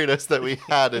wasn't the Kratos that we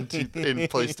had in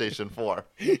PlayStation 4.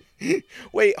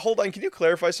 Wait, hold on. Can you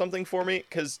clarify something for me?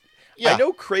 Because I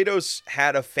know Kratos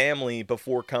had a family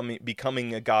before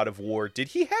becoming a god of war. Did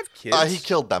he have kids? He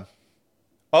killed them.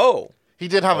 Oh. He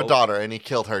did have a daughter, and he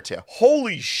killed her too.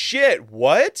 Holy shit!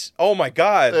 What? Oh my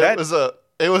god! It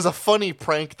was a funny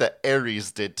prank that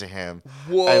Ares did to him.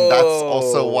 Whoa! And that's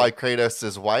also why Kratos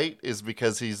is white, is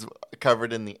because he's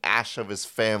covered in the ash of his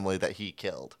family that he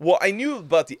killed. Well, I knew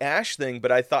about the ash thing,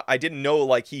 but I didn't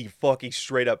know he fucking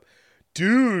straight up.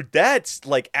 Dude, that's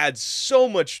adds so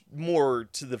much more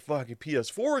to the fucking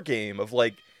PS4 game of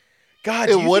God.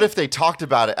 It would if they talked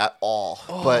about it at all,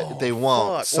 but they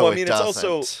won't. Fuck. So well, I mean, it doesn't. It's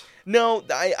also. No,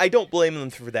 I don't blame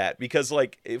them for that, because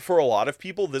for a lot of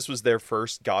people this was their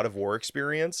first God of War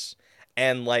experience,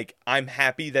 and I'm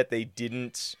happy that they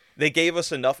gave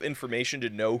us enough information to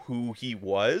know who he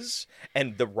was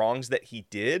and the wrongs that he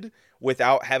did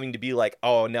without having to be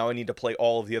oh, now I need to play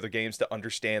all of the other games to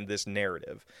understand this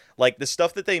narrative. The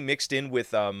stuff that they mixed in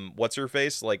with what's her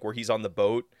face, where he's on the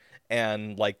boat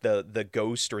and the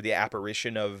ghost or the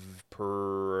apparition of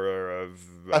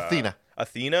Athena.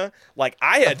 Athena,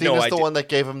 I had Athena's no idea. the one that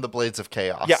gave him the Blades of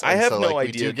Chaos. Yeah, I have no we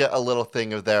idea. do get a little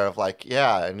thing of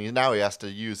and now he has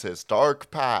to use his dark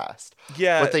past.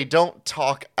 Yeah, but they don't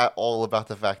talk at all about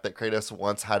the fact that Kratos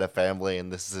once had a family,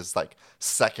 and this is his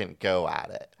second go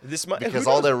at it. Because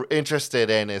all they're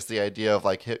interested in is the idea of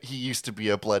he used to be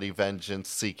a bloody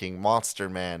vengeance-seeking monster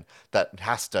man that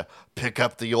has to pick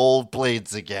up the old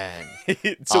blades again.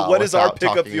 So what is our pick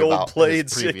up the old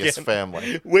blades his previous again?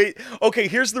 family? Wait, okay.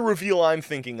 Here's the reveal I'm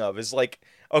thinking of. Is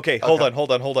okay, hold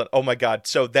on. Oh my god.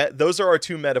 So those are our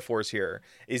two metaphors here.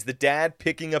 Is the dad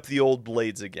picking up the old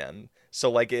blades again?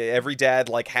 So every dad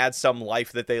had some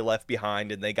life that they left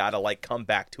behind, and they gotta come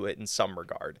back to it in some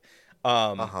regard.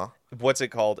 what's it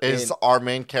called? Is our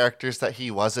main characters that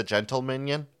he was a gentle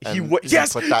minion? And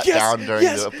Yes, put that down during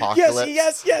the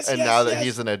apocalypse. Yes. And now that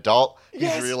he's an adult,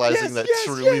 he's realizing that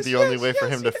truly the only way for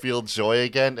him to feel joy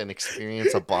again and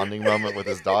experience a bonding moment with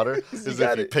his daughter is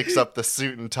if he picks up the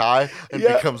suit and tie and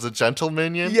becomes a gentle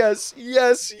minion. Yes.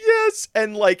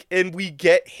 And we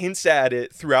get hints at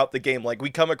it throughout the game. Like, we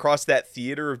come across that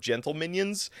theater of gentle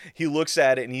minions. He looks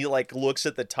at it and he like looks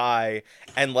at the tie,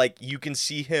 and like you can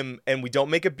see him, and we don't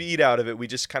make a beat out of it. We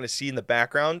just kind of see in the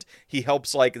background he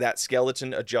helps like that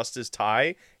skeleton adjust his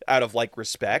tie out of like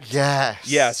respect. Yes.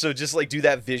 Yeah, so just like do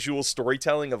that visual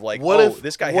storytelling of like,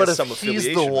 this guy has some affiliation.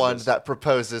 He's the one that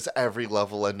proposes every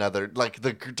level another. Like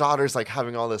the daughter's like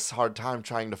having all this hard time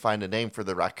trying to find a name for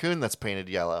the raccoon that's painted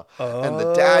yellow. Oh. And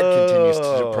the dad continues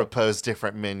to propose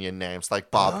different minion names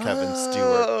like Bob, Kevin,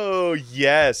 Stewart. Oh,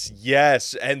 yes.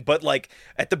 But like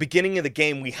at the beginning of the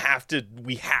game, we have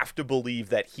to believe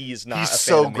that he's not. He's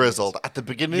so grizzled. At the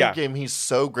beginning of the game, he's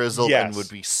so grizzled and would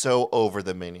be so over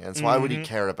the minions. Why would he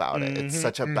care about it? It's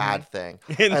such a bad thing.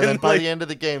 And then by the end of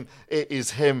the game, it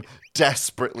is him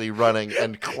desperately running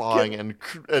and clawing and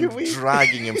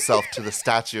dragging himself to the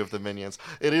statue of the minions.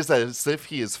 It is as if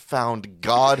he has found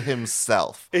God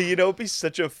himself. You know, it'd be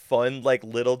such a fun, like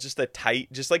little, just a very.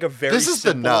 This is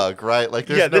simple... the Nug, right? Like,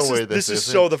 there's no way this is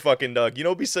so the fucking Nug. You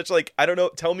know, it'd be such like, I don't know.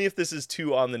 Tell me if this is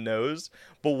too on the nose,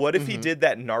 but what if he did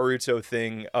that Naruto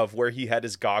thing of where he had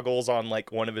his goggles on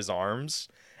like one of his arms?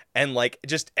 And, like,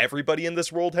 just everybody in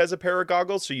this world has a pair of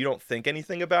goggles, so you don't think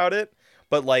anything about it.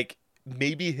 But, like,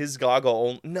 maybe his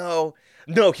goggle... No,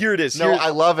 here it is.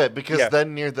 I love it, because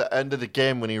then near the end of the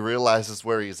game, when he realizes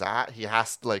where he's at, he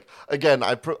has to, like... Again,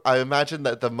 I imagine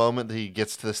that the moment that he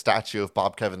gets to the statue of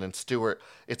Bob, Kevin, and Stewart,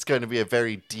 it's going to be a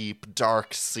very deep,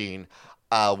 dark scene.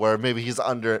 Where maybe he's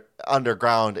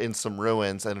underground in some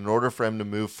ruins, and in order for him to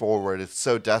move forward, it's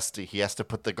so dusty, he has to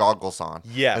put the goggles on.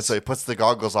 Yes. And so he puts the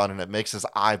goggles on, and it makes his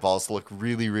eyeballs look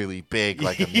really, really big,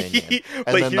 like a minion.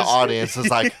 And then the audience is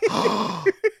like, oh,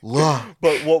 look.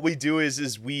 But what we do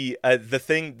is we, the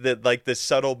thing that, like, the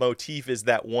subtle motif is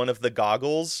that one of the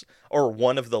goggles, or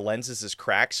one of the lenses is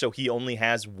cracked, so he only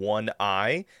has one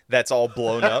eye that's all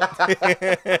blown up.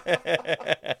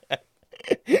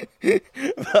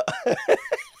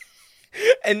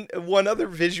 And one other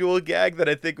visual gag that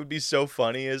I think would be so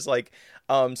funny is like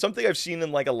something I've seen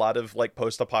in like a lot of like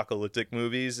post-apocalyptic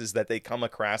movies is that they come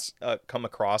across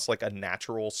like a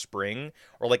natural spring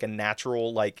or like a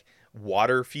natural like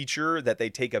water feature that they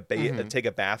take a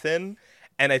bath in.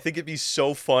 And I think it'd be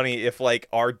so funny if like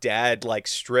our dad like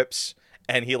strips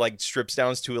and he like strips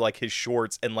down to like his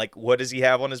shorts, and like what does he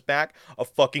have on his back? A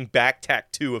fucking back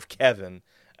tattoo of Kevin.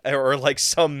 Or like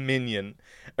some minion,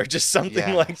 or just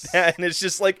something like that, and it's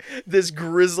just like this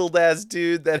grizzled ass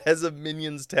dude that has a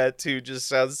Minions tattoo. Just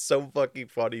sounds so fucking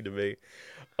funny to me.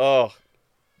 Oh,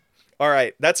 all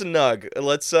right, that's a Nug.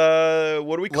 Let's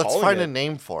what do we call it? Let's find a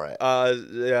name for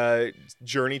it.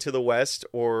 Journey to the West,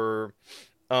 or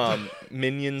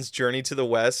Minions Journey to the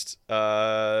West.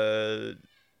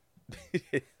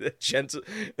 Gentle.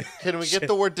 Can we get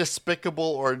the word despicable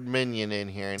or minion in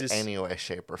here in any way,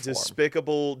 shape, or form?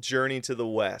 Despicable Journey to the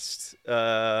West.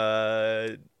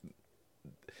 The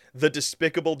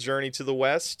Despicable Journey to the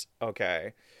West.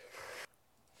 Okay.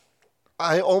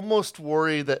 I almost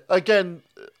worry that, again,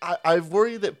 I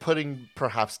worry that putting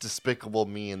perhaps Despicable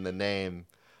Me in the name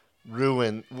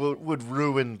would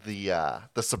ruin the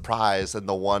surprise and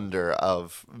the wonder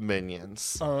of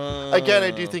Minions. Again,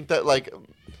 I do think that, like...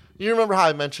 You remember how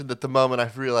I mentioned that the moment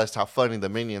I realized how funny the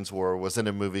Minions were was in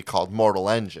a movie called Mortal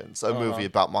Engines, a movie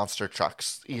about monster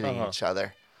trucks eating each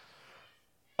other.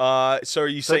 So are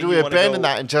you saying do we abandon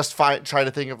that and just try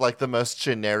to think of like the most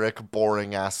generic,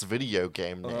 boring ass video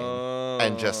game name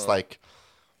and just like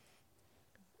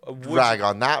drag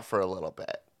on that for a little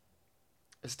bit?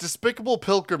 Is Despicable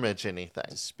Pilgrimage anything?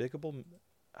 Despicable,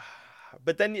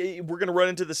 but then we're gonna run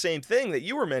into the same thing that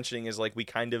you were mentioning. Is like we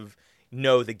kind of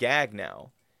know the gag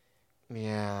now.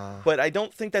 Yeah. But I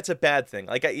don't think that's a bad thing.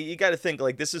 Like, you got to think,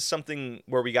 like, this is something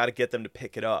where we got to get them to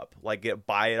pick it up. Like,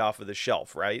 buy it off of the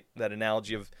shelf, right? That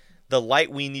analogy of the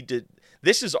light we need to...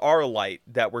 This is our light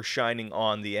that we're shining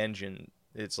on the engine.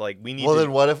 It's like, we need Well,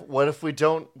 then what if we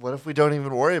don't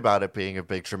even worry about it being a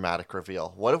big dramatic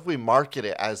reveal? What if we market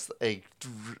it as a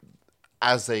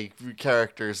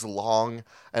character's long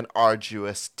and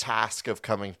arduous task of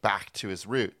coming back to his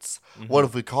roots? Mm-hmm. What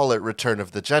if we call it Return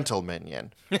of the Gentle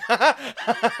Minion?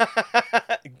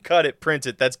 Cut it, print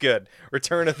it. That's good.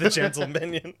 Return of the Gentle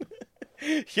Minion.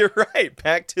 You're right.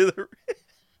 Back to the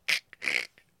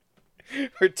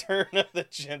Return of the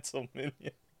Gentle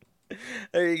Minion.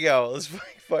 There you go. Let's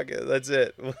fuck it. That's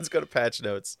it. Let's go to patch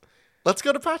notes. Let's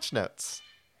go to Patch Notes.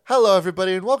 Hello,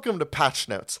 everybody, and welcome to Patch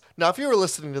Notes. Now, if you were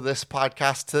listening to this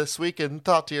podcast this week and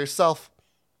thought to yourself,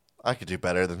 I could do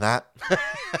better than that.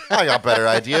 I got better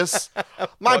ideas.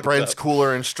 My brain's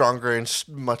cooler and stronger and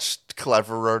much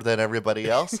cleverer than everybody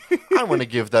else. I want to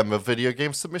give them a video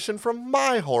game submission from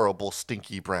my horrible,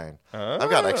 stinky brain.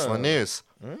 I've got excellent news.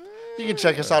 You can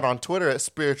check us out on Twitter at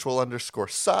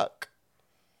spiritual_suck.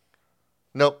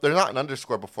 Nope, there's not an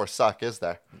underscore before suck, is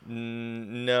there?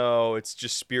 No, it's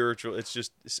just spiritual. It's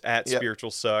just at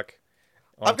spiritual suck.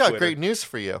 I've got great news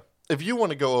for you. If you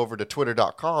want to go over to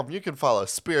twitter.com, you can follow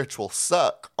Spiritual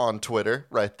Suck on Twitter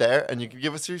right there, and you can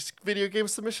give us your video game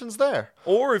submissions there.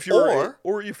 Or if you're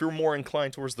more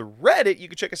inclined towards the Reddit, you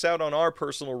can check us out on our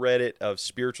personal Reddit of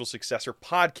Spiritual Successor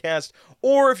Podcast.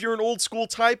 Or if you're an old school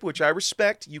type, which I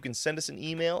respect, you can send us an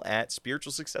email at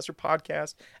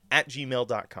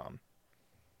spiritualsuccessorpodcast@gmail.com.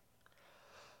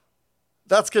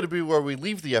 That's going to be where we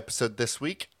leave the episode this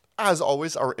week. As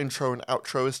always, our intro and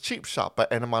outro is Cheap Shot by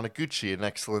Anamanaguchi, an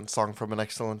excellent song from an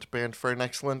excellent band for an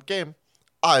excellent game.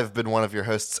 I've been one of your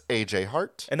hosts, AJ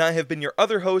Hart. And I have been your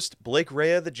other host, Blake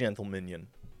Rea, the Gentleminion.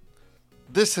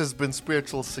 This has been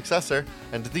Spiritual Successor,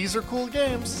 and these are cool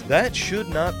games that should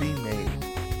not be made.